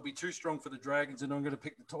Tigers will be too strong for the Dragons, and I'm going to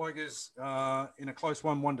pick the Tigers in a close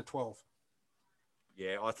 1-12.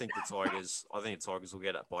 Yeah, I think the Tigers will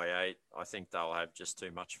get it by 8. I think they'll have just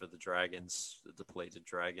too much for the Dragons, the depleted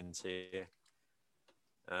Dragons here.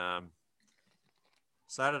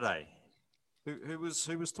 Saturday, who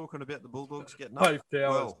was talking about the Bulldogs getting up? Dave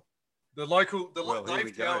Towers. Dave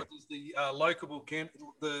Towers is the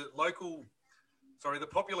the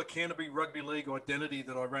popular Canterbury Rugby League identity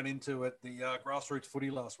that I ran into at the grassroots footy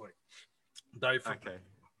last week. Dave. Okay.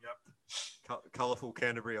 Yep. Colourful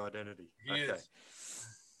Canterbury identity. Okay.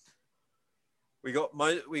 We got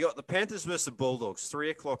the Panthers versus the Bulldogs,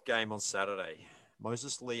 3 o'clock game on Saturday.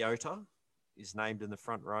 Moses Leota is named in the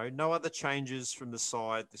front row. No other changes from the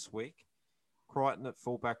side this week. Crichton at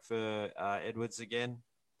fullback for Edwards again.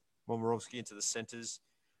 Momorowski into the centres.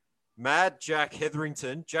 Mad Jack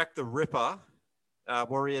Hetherington, Jack the Ripper,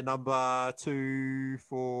 Warrior number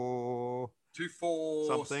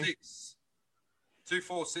 246.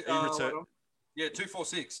 246. He returned.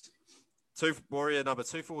 246. Warrior number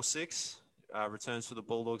 246 returns for the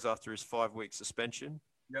Bulldogs after his 5-week suspension.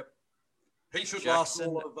 Yep. He should last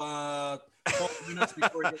all of 12 minutes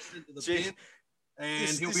before he gets into the bin. And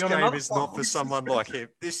this game is not for someone like him.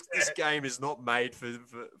 This game is not made for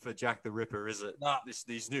Jack the Ripper, is it? No.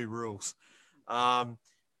 These new rules.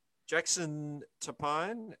 Jackson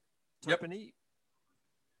Topine. I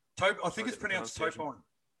think it's pronounced Topine.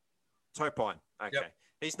 Topine. Okay. Yep.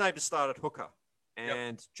 He's named to start at hooker.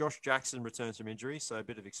 And Josh Jackson returns from injury, so a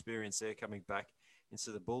bit of experience there coming back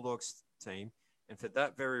into the Bulldogs team. And for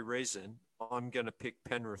that very reason, I'm going to pick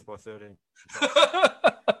Penrith by 13.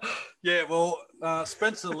 Yeah, well,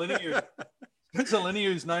 Spencer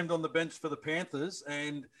Liniu's named on the bench for the Panthers,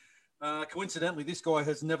 and coincidentally, this guy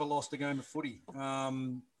has never lost a game of footy.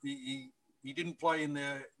 He didn't play in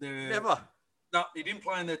their never. No, he didn't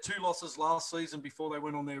play in their 2 losses last season before they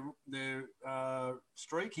went on their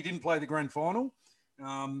streak. He didn't play the grand final.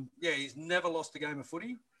 He's never lost a game of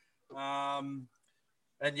footy. I'm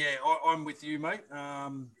with you, mate.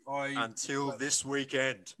 Until this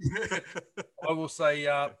weekend. I will say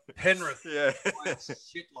Penrith. Yeah. By a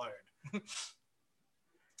shitload.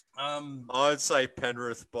 I'd say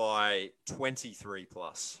Penrith by 23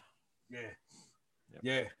 plus. Yeah. Yep.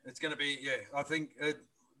 Yeah, it's going to be, I think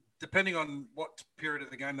depending on what period of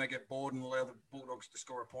the game they get bored and allow the Bulldogs to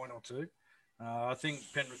score a point or two, I think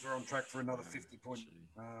Penrith are on track for another 50 points,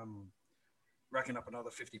 racking up another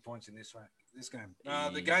 50 points in this game.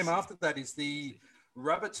 The game after that is the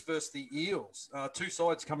Rabbits versus the Eels. 2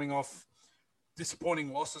 sides coming off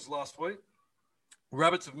disappointing losses last week.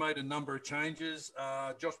 Rabbits have made a number of changes.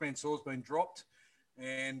 Josh Mansour's been dropped.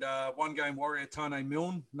 And one-game warrior Tane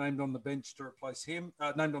Milne named on the bench to replace him.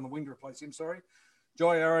 Named on the wing to replace him, sorry.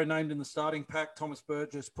 Jai Arrow named in the starting pack. Thomas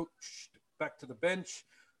Burgess pushed back to the bench.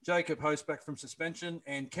 Jacob Host back from suspension.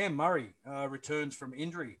 And Cam Murray returns from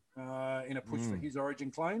injury in a push for his Origin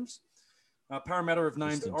claims. Parramatta have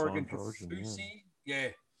named Oregon Kafusi.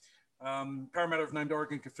 Parramatta have named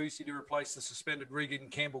Oregon Kafusi to replace the suspended Regan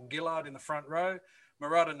Campbell-Gillard in the front row.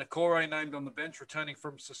 Murata Nakore named on the bench, returning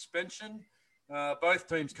from suspension. Both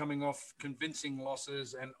teams coming off convincing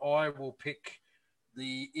losses, and I will pick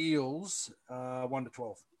the Eels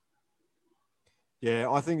 1-12. Yeah,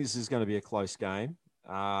 I think this is going to be a close game.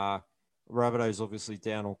 Rabbitohs obviously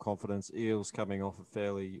down on confidence. Eels coming off a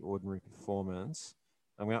fairly ordinary performance.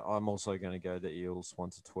 I'm also going to go the Eels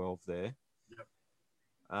 1-12 there.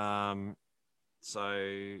 Yep. So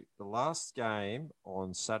the last game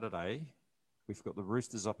on Saturday, we've got the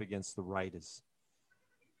Roosters up against the Raiders.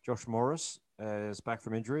 Josh Morris is back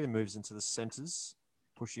from injury and moves into the centres,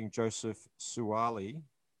 pushing Joseph Suwali.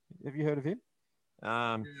 Have you heard of him?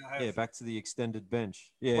 Back to the extended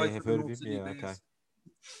bench. Yeah, I've heard of him. Yeah, okay.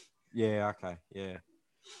 Yeah, okay, yeah.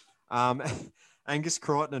 Angus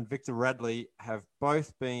Crichton and Victor Radley have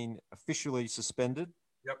both been officially suspended.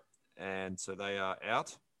 Yep. And so they are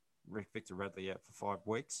out. Victor Radley out for 5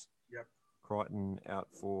 weeks. Yep. Crichton out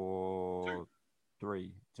for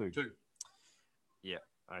 2. Yeah.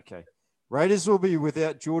 Okay. Raiders will be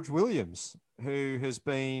without George Williams, who has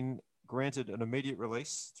been granted an immediate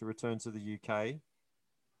release to return to the UK,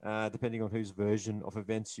 depending on whose version of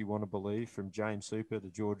events you want to believe, from James Hooper to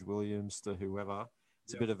George Williams to whoever.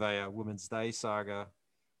 It's a bit of a Women's Day saga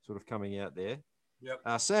sort of coming out there.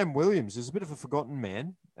 Yep. Sam Williams is a bit of a forgotten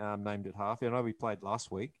man, named at half. I know we played last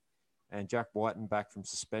week. And Jack Whiten back from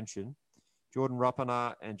suspension. Jordan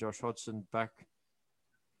Rapana and Josh Hodgson back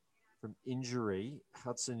from injury.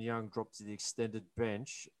 Hudson Young dropped to the extended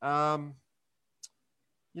bench.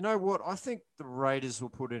 You know what? I think the Raiders will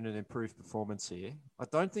put in an improved performance here. I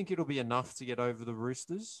don't think it'll be enough to get over the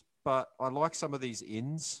Roosters, but I like some of these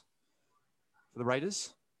ins for the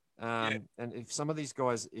Raiders. And if some of these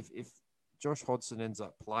guys, if Josh Hodgson ends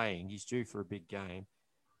up playing, he's due for a big game.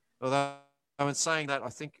 Although, in saying that, I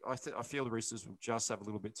feel the Roosters will just have a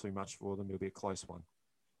little bit too much for them. It'll be a close one.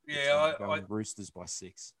 Yeah, Roosters by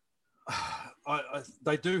 6.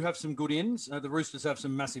 They do have some good ins. The Roosters have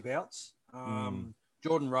some massive outs.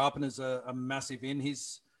 Jordan Rapin is a massive in.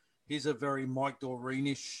 He's a very Mike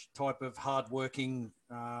Doreen-ish type of hardworking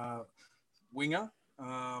winger.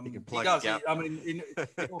 He can play. In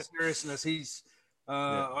all seriousness, he's.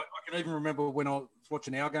 I can even remember when I was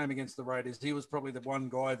watching our game against the Raiders. He was probably the one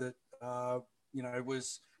guy that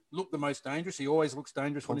looked the most dangerous. He always looks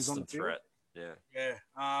dangerous when he's on the field. Threat. Yeah.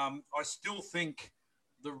 I still think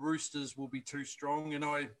the Roosters will be too strong, and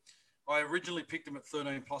I originally picked them at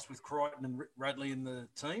 13 plus with Crichton and Radley in the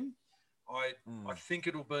team. I think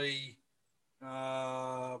it'll be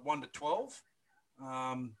 1-12.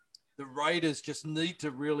 The Raiders just need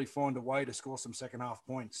to really find a way to score some second half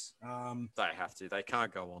points. They have to. They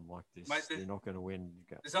can't go on like this. Mate, they're not going to win.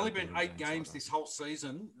 There's only been 8 games this whole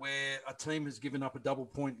season where a team has given up a double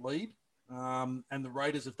point lead, and the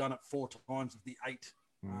Raiders have done it 4 times of the 8.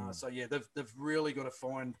 So they've really got to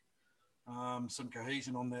find some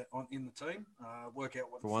cohesion in the team. Work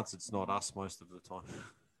out what. For once, it's not us most of the time.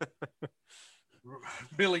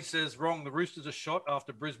 Billy says wrong. The Roosters are shot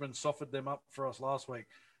after Brisbane softened them up for us last week.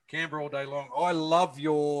 Canberra all day long. I love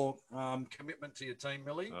your commitment to your team,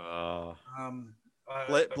 Millie.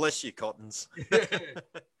 Bless you, Cottons. Yeah,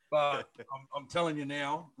 but I'm telling you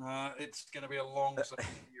now, it's going to be a long season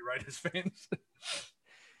for you Raiders fans.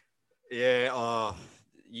 Yeah.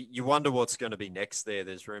 You wonder what's going to be next there.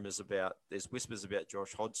 There's whispers about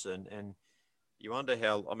Josh Hodgson, and you wonder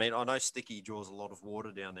how. I mean, I know Sticky draws a lot of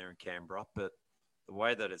water down there in Canberra, but the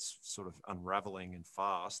way that it's sort of unraveling and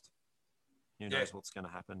fast, Who knows what's going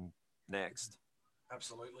to happen next?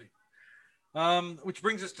 Absolutely. Which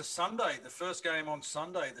brings us to Sunday, the first game on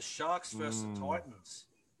Sunday, the Sharks versus the Titans.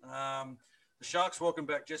 The Sharks welcome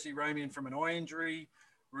back Jesse Ramian from an eye injury,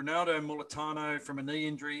 Ronaldo Mulitano from a knee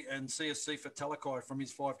injury, and CSC for Talakai from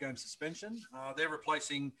his 5-game suspension. They're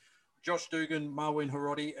replacing Josh Dugan, Marwin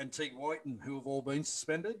Harodi, and Teague Whiten, who have all been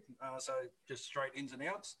suspended. So just straight ins and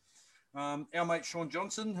outs. Our mate Sean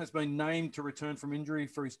Johnson has been named to return from injury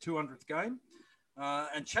for his 200th game.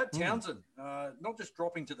 And Chad Townsend, not just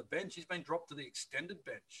dropping to the bench, he's been dropped to the extended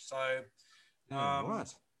bench. So,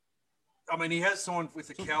 Right. I mean, he has signed with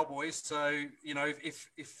the Cowboys. So, you know, if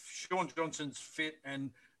Sean Johnson's fit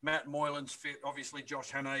and Matt Moylan's fit, obviously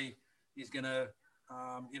Josh Hannay is going to,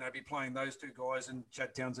 be playing those two guys. And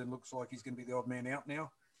Chad Townsend looks like he's going to be the odd man out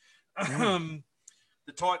now.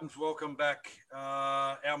 The Titans welcome back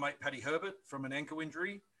our mate Paddy Herbert from an ankle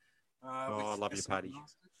injury. I love you, Paddy.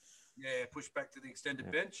 Yeah, pushed back to the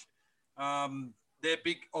extended bench. Their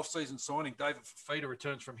big off-season signing, David Fafita,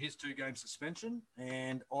 returns from his 2-game suspension.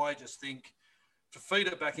 And I just think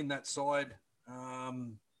Fafita back in that side, I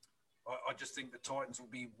just think the Titans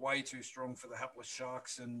will be way too strong for the hapless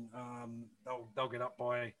Sharks, and they'll get up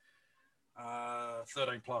by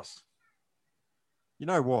 13 plus. You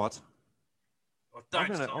know what? I'm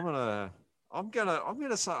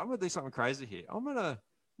gonna do something crazy here. I'm gonna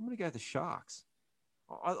go the Sharks.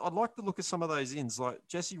 I'd like to look at some of those ins, like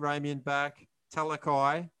Jesse Ramian back,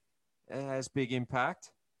 Talakai has big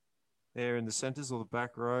impact there in the centres or the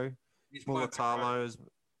back row. Mulitalo is,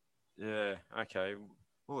 okay.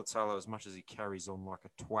 Mulitalo, as much as he carries on like a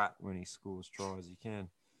twat when he scores tries,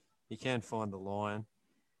 he can find the line.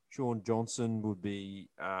 Sean Johnson would be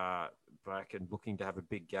back and looking to have a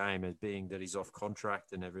big game, as being that he's off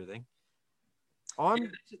contract and everything.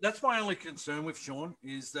 That's my only concern with Sean,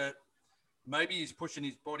 is that maybe he's pushing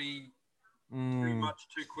his body too much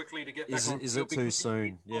too quickly to get back on. Is it too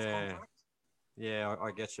soon? Yeah,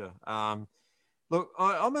 I get you. Look,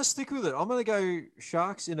 I'm going to stick with it. I'm going to go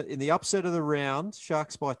Sharks in the upset of the round.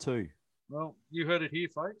 Sharks by 2. Well, you heard it here,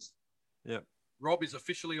 folks. Yep. Rob is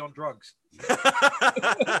officially on drugs.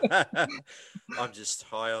 I'm just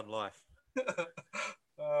high on life.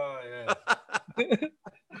 Oh, yeah.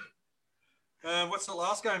 What's the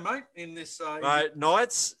last game, mate, in this?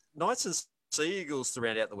 Knights and Sea Eagles to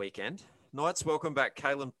round out the weekend. Knights welcome back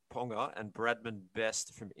Kalen Ponga and Bradman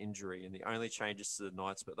Best from injury, and the only changes to the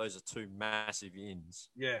Knights, but those are 2 massive ins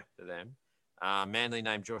for them. Manly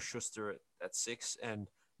named Josh Schuster at 6, and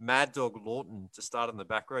Mad Dog Lawton to start on the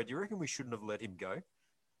back row. Do you reckon we shouldn't have let him go?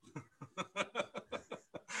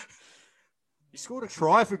 He scored a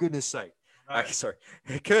try, for goodness sake. No. Okay, sorry.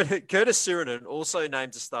 Curtis Sirinen also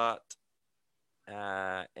named to start.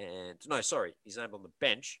 He's named on the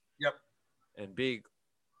bench. Yep. And big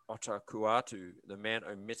Otakuatu, the man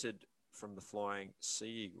omitted from the Flying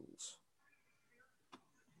Sea Eagles.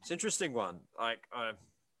 It's an interesting one.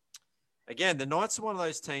 Again, the Knights are one of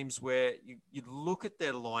those teams where you look at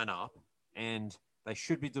their lineup and they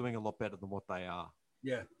should be doing a lot better than what they are.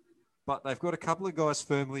 Yeah. But they've got a couple of guys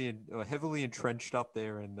heavily entrenched up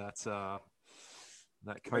there in that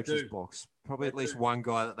coach's box. Probably at least one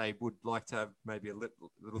guy that they would like to have maybe a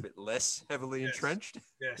little bit less heavily entrenched.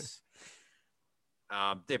 Yes.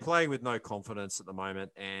 They're playing with no confidence at the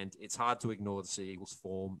moment, and it's hard to ignore the Sea Eagles'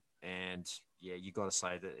 form. And you got to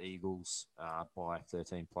say that Eagles by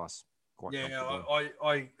 13 plus.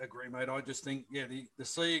 I agree, mate. I just think the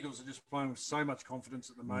Sea Eagles are just playing with so much confidence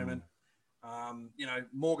at the moment.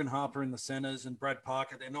 Morgan Harper in the centres and Brad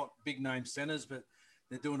Parker. They're not big name centres, but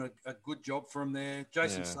they're doing a good job for him there.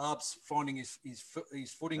 Jason Saab's finding his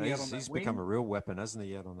footing out on that He's wing. become a real weapon, hasn't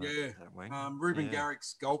he, out on that wing? Ruben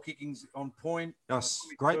Garrick's goal kicking's on point.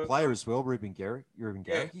 Great player as well, Ruben Garrick.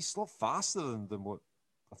 He's a lot faster than what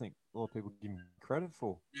I think a lot of people give him credit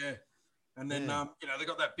for. Yeah. And then, they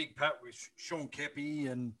got that big pat with Sean Kepi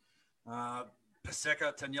and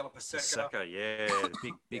Paseka, Taniela Paseka.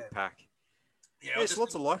 The big pack. Yeah, there's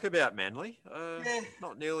lots to like about Manly.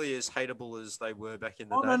 Not nearly as hateable as they were back in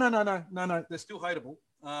the day. No. They're still hateable.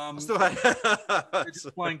 They're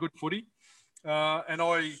just playing good footy. And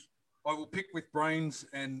I will pick with brains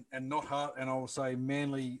and not heart, and I will say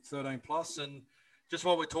Manly 13 plus. And just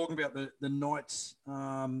while we're talking about the Knights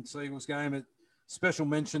Sea Eagles game, a special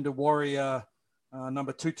mention to Warrior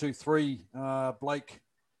number 223, Blake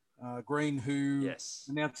Green, who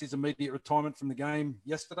announced his immediate retirement from the game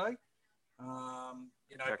yesterday.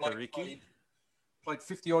 Blake played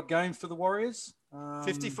 50-odd games for the Warriors.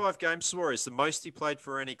 55 games for Warriors, the most he played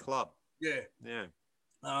for any club. Yeah.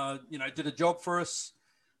 Did a job for us.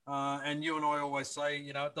 And you and I always say,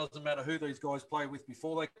 it doesn't matter who these guys play with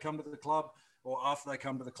before they come to the club or after they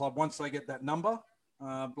come to the club. Once they get that number,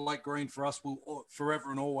 Blake Green for us will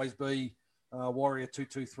forever and always be Warrior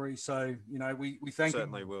 223. So, we thank him.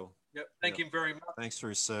 Certainly will. Yep. Thank him very much. Thanks for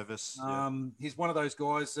his service. He's one of those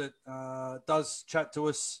guys that does chat to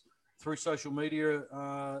us through social media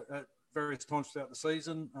at various times throughout the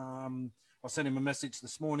season. I sent him a message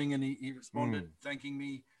this morning and he responded thanking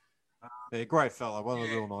me. Great fella. One of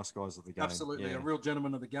the real nice guys of the game. Absolutely. A real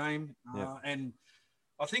gentleman of the game. And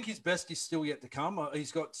I think his best is still yet to come.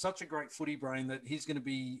 He's got such a great footy brain that he's going to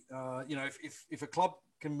be, if a club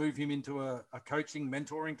can move him into a coaching,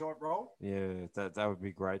 mentoring type role. Yeah, that would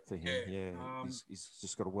be great for him. Yeah, he's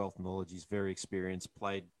just got a wealth of knowledge. He's very experienced.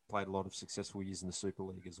 Played a lot of successful years in the Super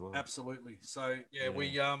League as well. Absolutely. So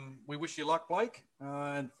we wish you luck, Blake,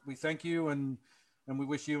 and we thank you and we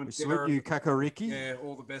wish you and we salute you, Kakariki. Yeah,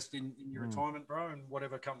 all the best in your retirement, bro, and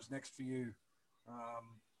whatever comes next for you.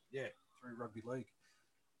 Through rugby league.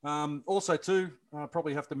 Also, too,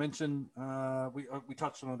 probably have to mention, we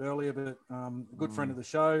touched on it earlier, but a good friend of the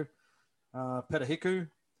show, Petahiku,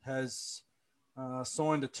 has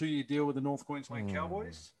signed a 2-year deal with the North Queensland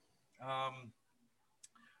Cowboys.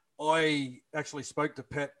 I actually spoke to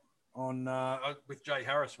Pet on with Jay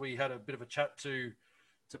Harris. We had a bit of a chat to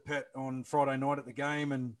Pet on Friday night at the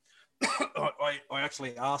game, and I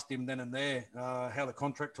actually asked him then and there how the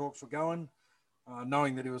contract talks were going.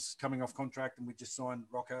 Knowing that he was coming off contract and we just signed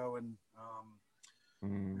Rocco and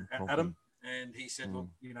Adam. And he said, look,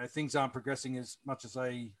 things aren't progressing as much as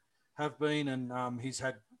they have been. And he's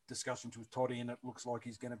had discussions with Toddy and it looks like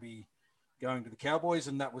he's going to be going to the Cowboys.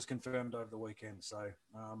 And that was confirmed over the weekend. So,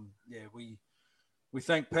 we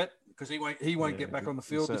thank Pet because he won't get back on the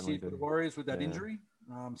field this year for the Warriors with that injury.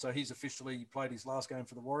 So he's officially played his last game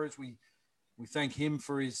for the Warriors. We thank him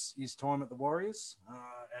for his time at the Warriors,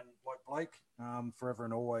 and like Blake, forever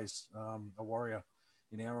and always a Warrior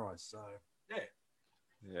in our eyes. So,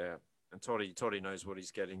 and Toddy knows what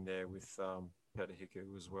he's getting there with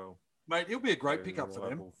Petahiku as well. Mate, he'll be a great pickup for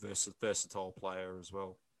them. Versatile player as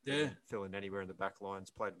well. Yeah, fill in anywhere in the back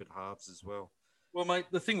lines. Played a bit of halves as well. Well, mate,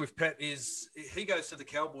 the thing with Pet is he goes to the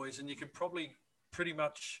Cowboys, and you can probably pretty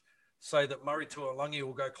much say that Murray Tuolangi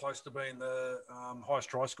will go close to being the highest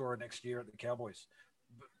try scorer next year at the Cowboys.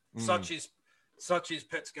 Such is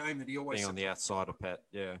Pet's game that he always being on the outside of Pet.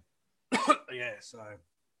 Yeah.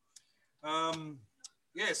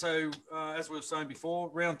 So as we were saying before,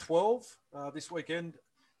 round 12 this weekend,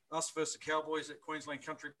 us versus the Cowboys at Queensland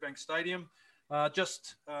Country Bank Stadium.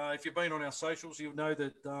 If you've been on our socials, you'll know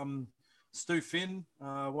that Stu Finn,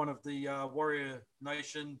 one of the Warrior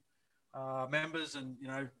Nation members and,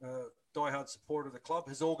 diehard supporter of the club,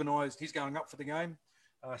 has organised, he's going up for the game.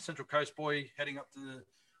 Central Coast boy heading up to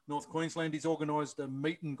North Queensland. He's organised a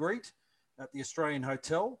meet and greet at the Australian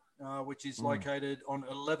Hotel, which is located on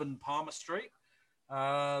 11 Palmer Street.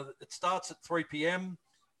 It starts at 3 p.m.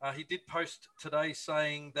 He did post today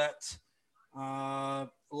saying that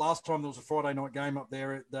last time there was a Friday night game up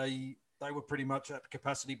there, they were pretty much at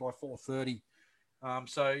capacity by 4:30.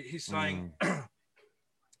 So he's saying...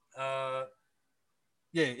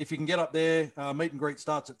 if you can get up there, meet and greet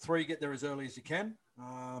starts at 3. Get there as early as you can.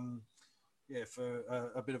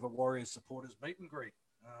 For a bit of a Warriors supporters meet and greet.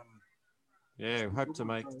 We hope to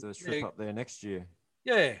make the trip up there next year.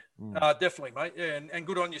 Yeah, definitely, mate. Yeah, and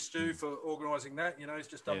good on you, Stu, for organising that. He's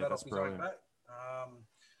just done that off his own bat.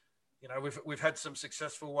 We've had some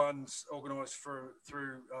successful ones organised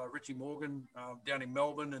through Richie Morgan down in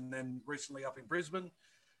Melbourne, and then recently up in Brisbane.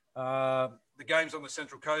 The games on the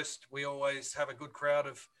Central Coast, we always have a good crowd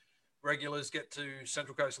of regulars get to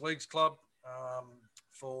Central Coast Leagues Club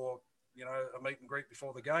for a meet and greet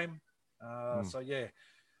before the game.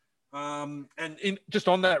 And just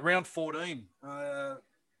on that, round 14,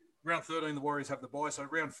 round 13 the Warriors have the bye, so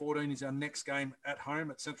round 14 is our next game at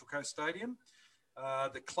home at Central Coast Stadium.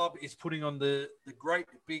 The club is putting on the great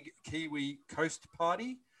big Kiwi Coast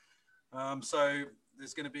Party. So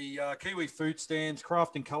there's going to be Kiwi food stands,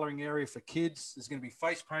 craft and colouring area for kids. There's going to be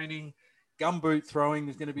face painting, gumboot throwing.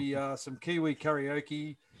 There's going to be some Kiwi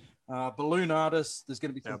karaoke, balloon artists. There's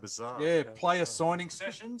going to be some player signing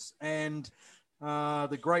sessions, and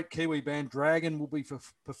the great Kiwi band Dragon will be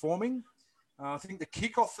performing. I think the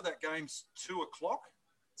kickoff for that game's 2 o'clock.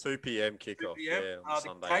 2 p.m. kickoff. 2 p.m. On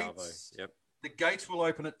Sunday. Yep. The gates will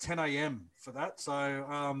open at 10 a.m. for that.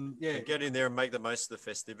 So, get in there and make the most of the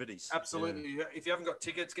festivities. Absolutely. Yeah. If you haven't got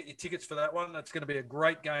tickets, get your tickets for that one. It's going to be a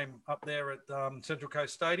great game up there at Central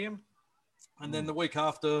Coast Stadium. And then the week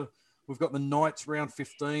after, we've got the Knights round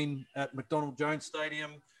 15 at McDonald Jones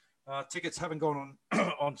Stadium. Tickets haven't gone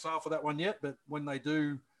on sale for that one yet, but when they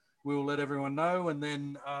do, we'll let everyone know. And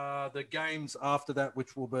then the games after that,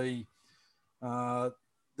 which will be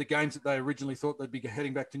the games that they originally thought they'd be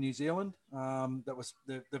heading back to New Zealand.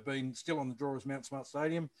 They've been still on the draw as Mount Smart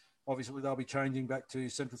Stadium. Obviously, they'll be changing back to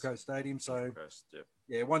Central Coast Stadium. So,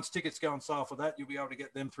 yeah, once tickets go on sale for that, you'll be able to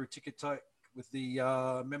get them through Ticket Take with the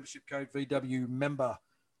membership code VW Member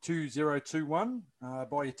 2021.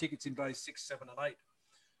 Buy your tickets in days 6, 7, and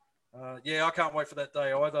 8. Yeah, I can't wait for that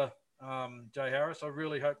day either, Jay Harris. I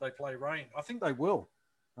really hope they play rain. I think they will.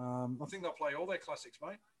 I think they'll play all their classics,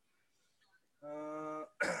 mate.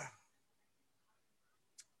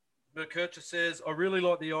 Merkircher says, I really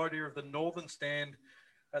like the idea of the northern stand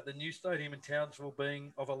at the new stadium in Townsville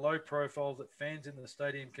being of a low profile that fans in the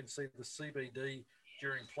stadium can see the CBD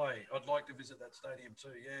during play. I'd like to visit that stadium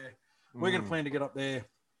too. Yeah, we're going to plan to get up there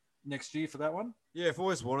next year for that one. Yeah, I've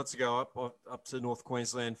always wanted to go up to North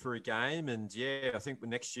Queensland for a game, and yeah, I think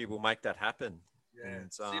next year we'll make that happen. Yeah. And,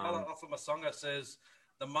 Siala Ofamasonga says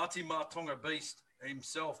the Mati Martonga Beast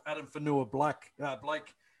himself, Adam Fanua Blake,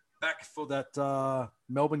 back for that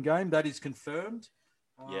Melbourne game. That is confirmed.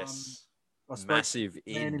 Yes. I spoke Massive to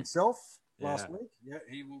the man himself last week. Yeah,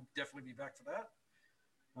 he will definitely be back for that.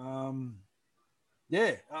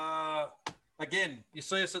 Again, you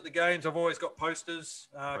see us at the games. I've always got posters.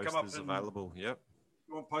 Come up and, available. Yep. If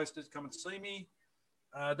you want posters, come and see me.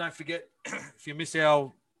 Don't forget, if you miss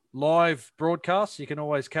our live broadcasts, you can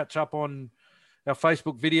always catch up on our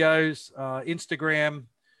Facebook videos, Instagram,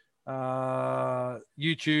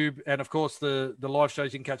 YouTube, and of course the live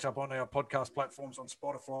shows you can catch up on our podcast platforms on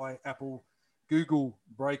Spotify, Apple, Google,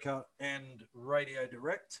 Breaker, and Radio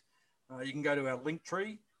Direct. You can go to our link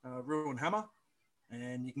tree, Roo Hammer,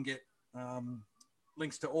 and you can get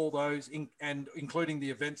links to all those, including the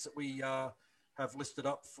events that we have listed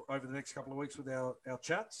up over the next couple of weeks with our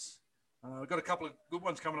chats. We've got a couple of good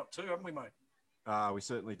ones coming up too, haven't we, mate? We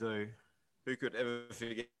certainly do. Who could ever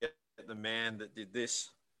forget the man that did this?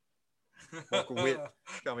 Michael Witt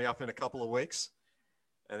coming up in a couple of weeks.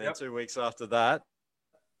 And then 2 weeks after that,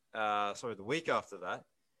 the week after that,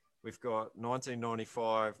 we've got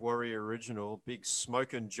 1995 Warrior Original, Big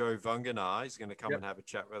Smokin' Joe Vunganar. He's going to come and have a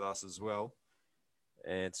chat with us as well.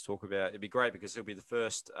 And to talk about, it'd be great because he'll be the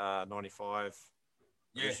first 95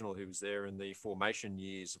 original who was there in the formation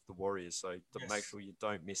years of the Warriors. So make sure you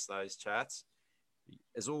don't miss those chats.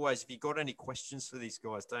 As always, if you've got any questions for these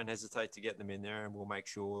guys, don't hesitate to get them in there and we'll make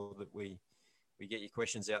sure that we get your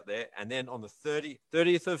questions out there. And then on the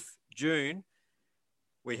 30th of June,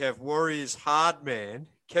 we have Warriors hard man,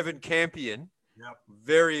 Kevin Campion. Yep.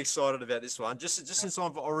 Very excited about this one, just in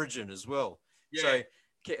time for Origin as well. Yeah.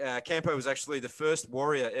 So Campo was actually the first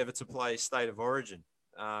Warrior ever to play State of Origin,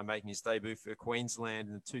 making his debut for Queensland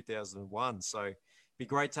in 2001. So it'd be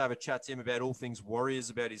great to have a chat to him about all things Warriors,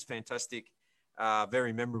 about his fantastic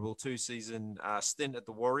very memorable 2-season stint at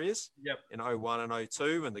the Warriors in 01 and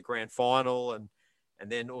 02 and the grand final, and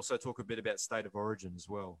then also talk a bit about State of Origin as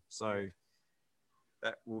well. So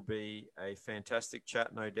that will be a fantastic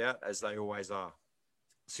chat, no doubt, as they always are.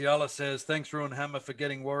 Ciala says, thanks, Roo Hammer, for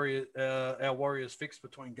getting our Warriors fixed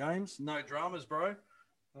between games. No dramas, bro.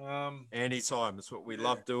 Anytime. That's what we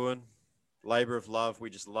love doing. Labour of love. We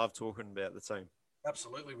just love talking about the team.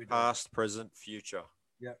 Absolutely, we do. Past, present, future.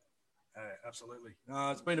 Yeah. Absolutely.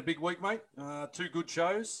 It's been a big week, mate. 2 good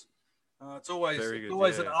shows. It's always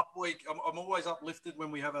an up week. I'm always uplifted when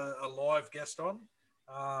we have a live guest on.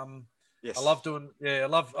 Yes. I love doing. I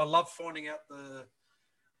love finding out the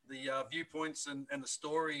viewpoints and the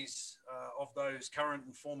stories of those current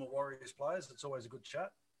and former Warriors players. It's always a good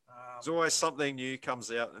chat. There's always something new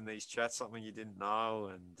comes out in these chats, something you didn't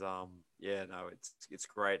know, and it's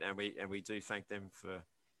great. And we do thank them for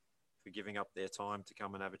giving up their time to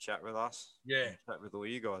come and have a chat with us. Yeah. And chat with all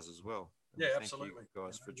you guys as well. And absolutely. Thank you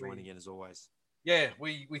guys for joining in as always. Yeah,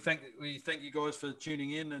 we thank you guys for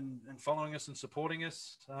tuning in and following us and supporting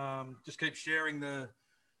us. Just keep sharing the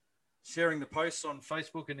posts on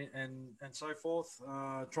Facebook and so forth.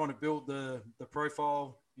 Trying to build the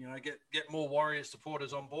profile, get more Warriors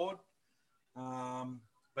supporters on board.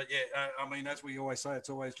 But I mean, as we always say, it's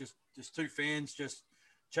always just 2 fans just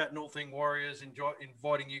chatting all thing Warriors,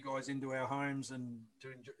 inviting you guys into our homes and to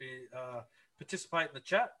participate in the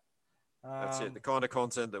chat. That's it. The kind of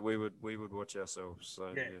content that we would watch ourselves.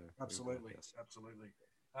 So absolutely.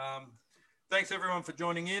 Thanks everyone for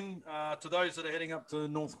joining in. To those that are heading up to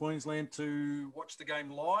North Queensland to watch the game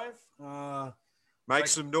live, make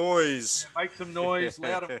some noise. Make some noise,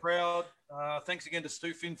 loud and proud. Thanks again to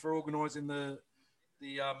Stu Finn for organising the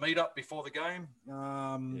meetup before the game.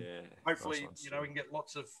 Hopefully, nice we can get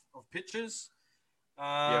lots of pictures.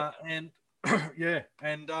 And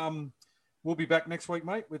we'll be back next week,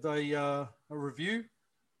 mate, with a review.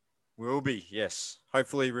 We'll be, yes.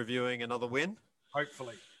 Hopefully reviewing another win.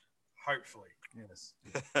 Hopefully. Yes.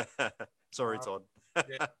 Sorry, Todd.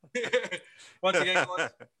 Yeah. Once again,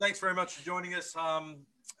 guys, thanks very much for joining us.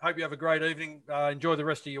 Hope you have a great evening. Enjoy the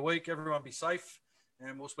rest of your week. Everyone be safe,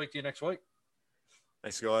 and we'll speak to you next week.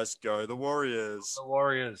 Thanks, guys. Go the Warriors. The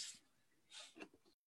Warriors.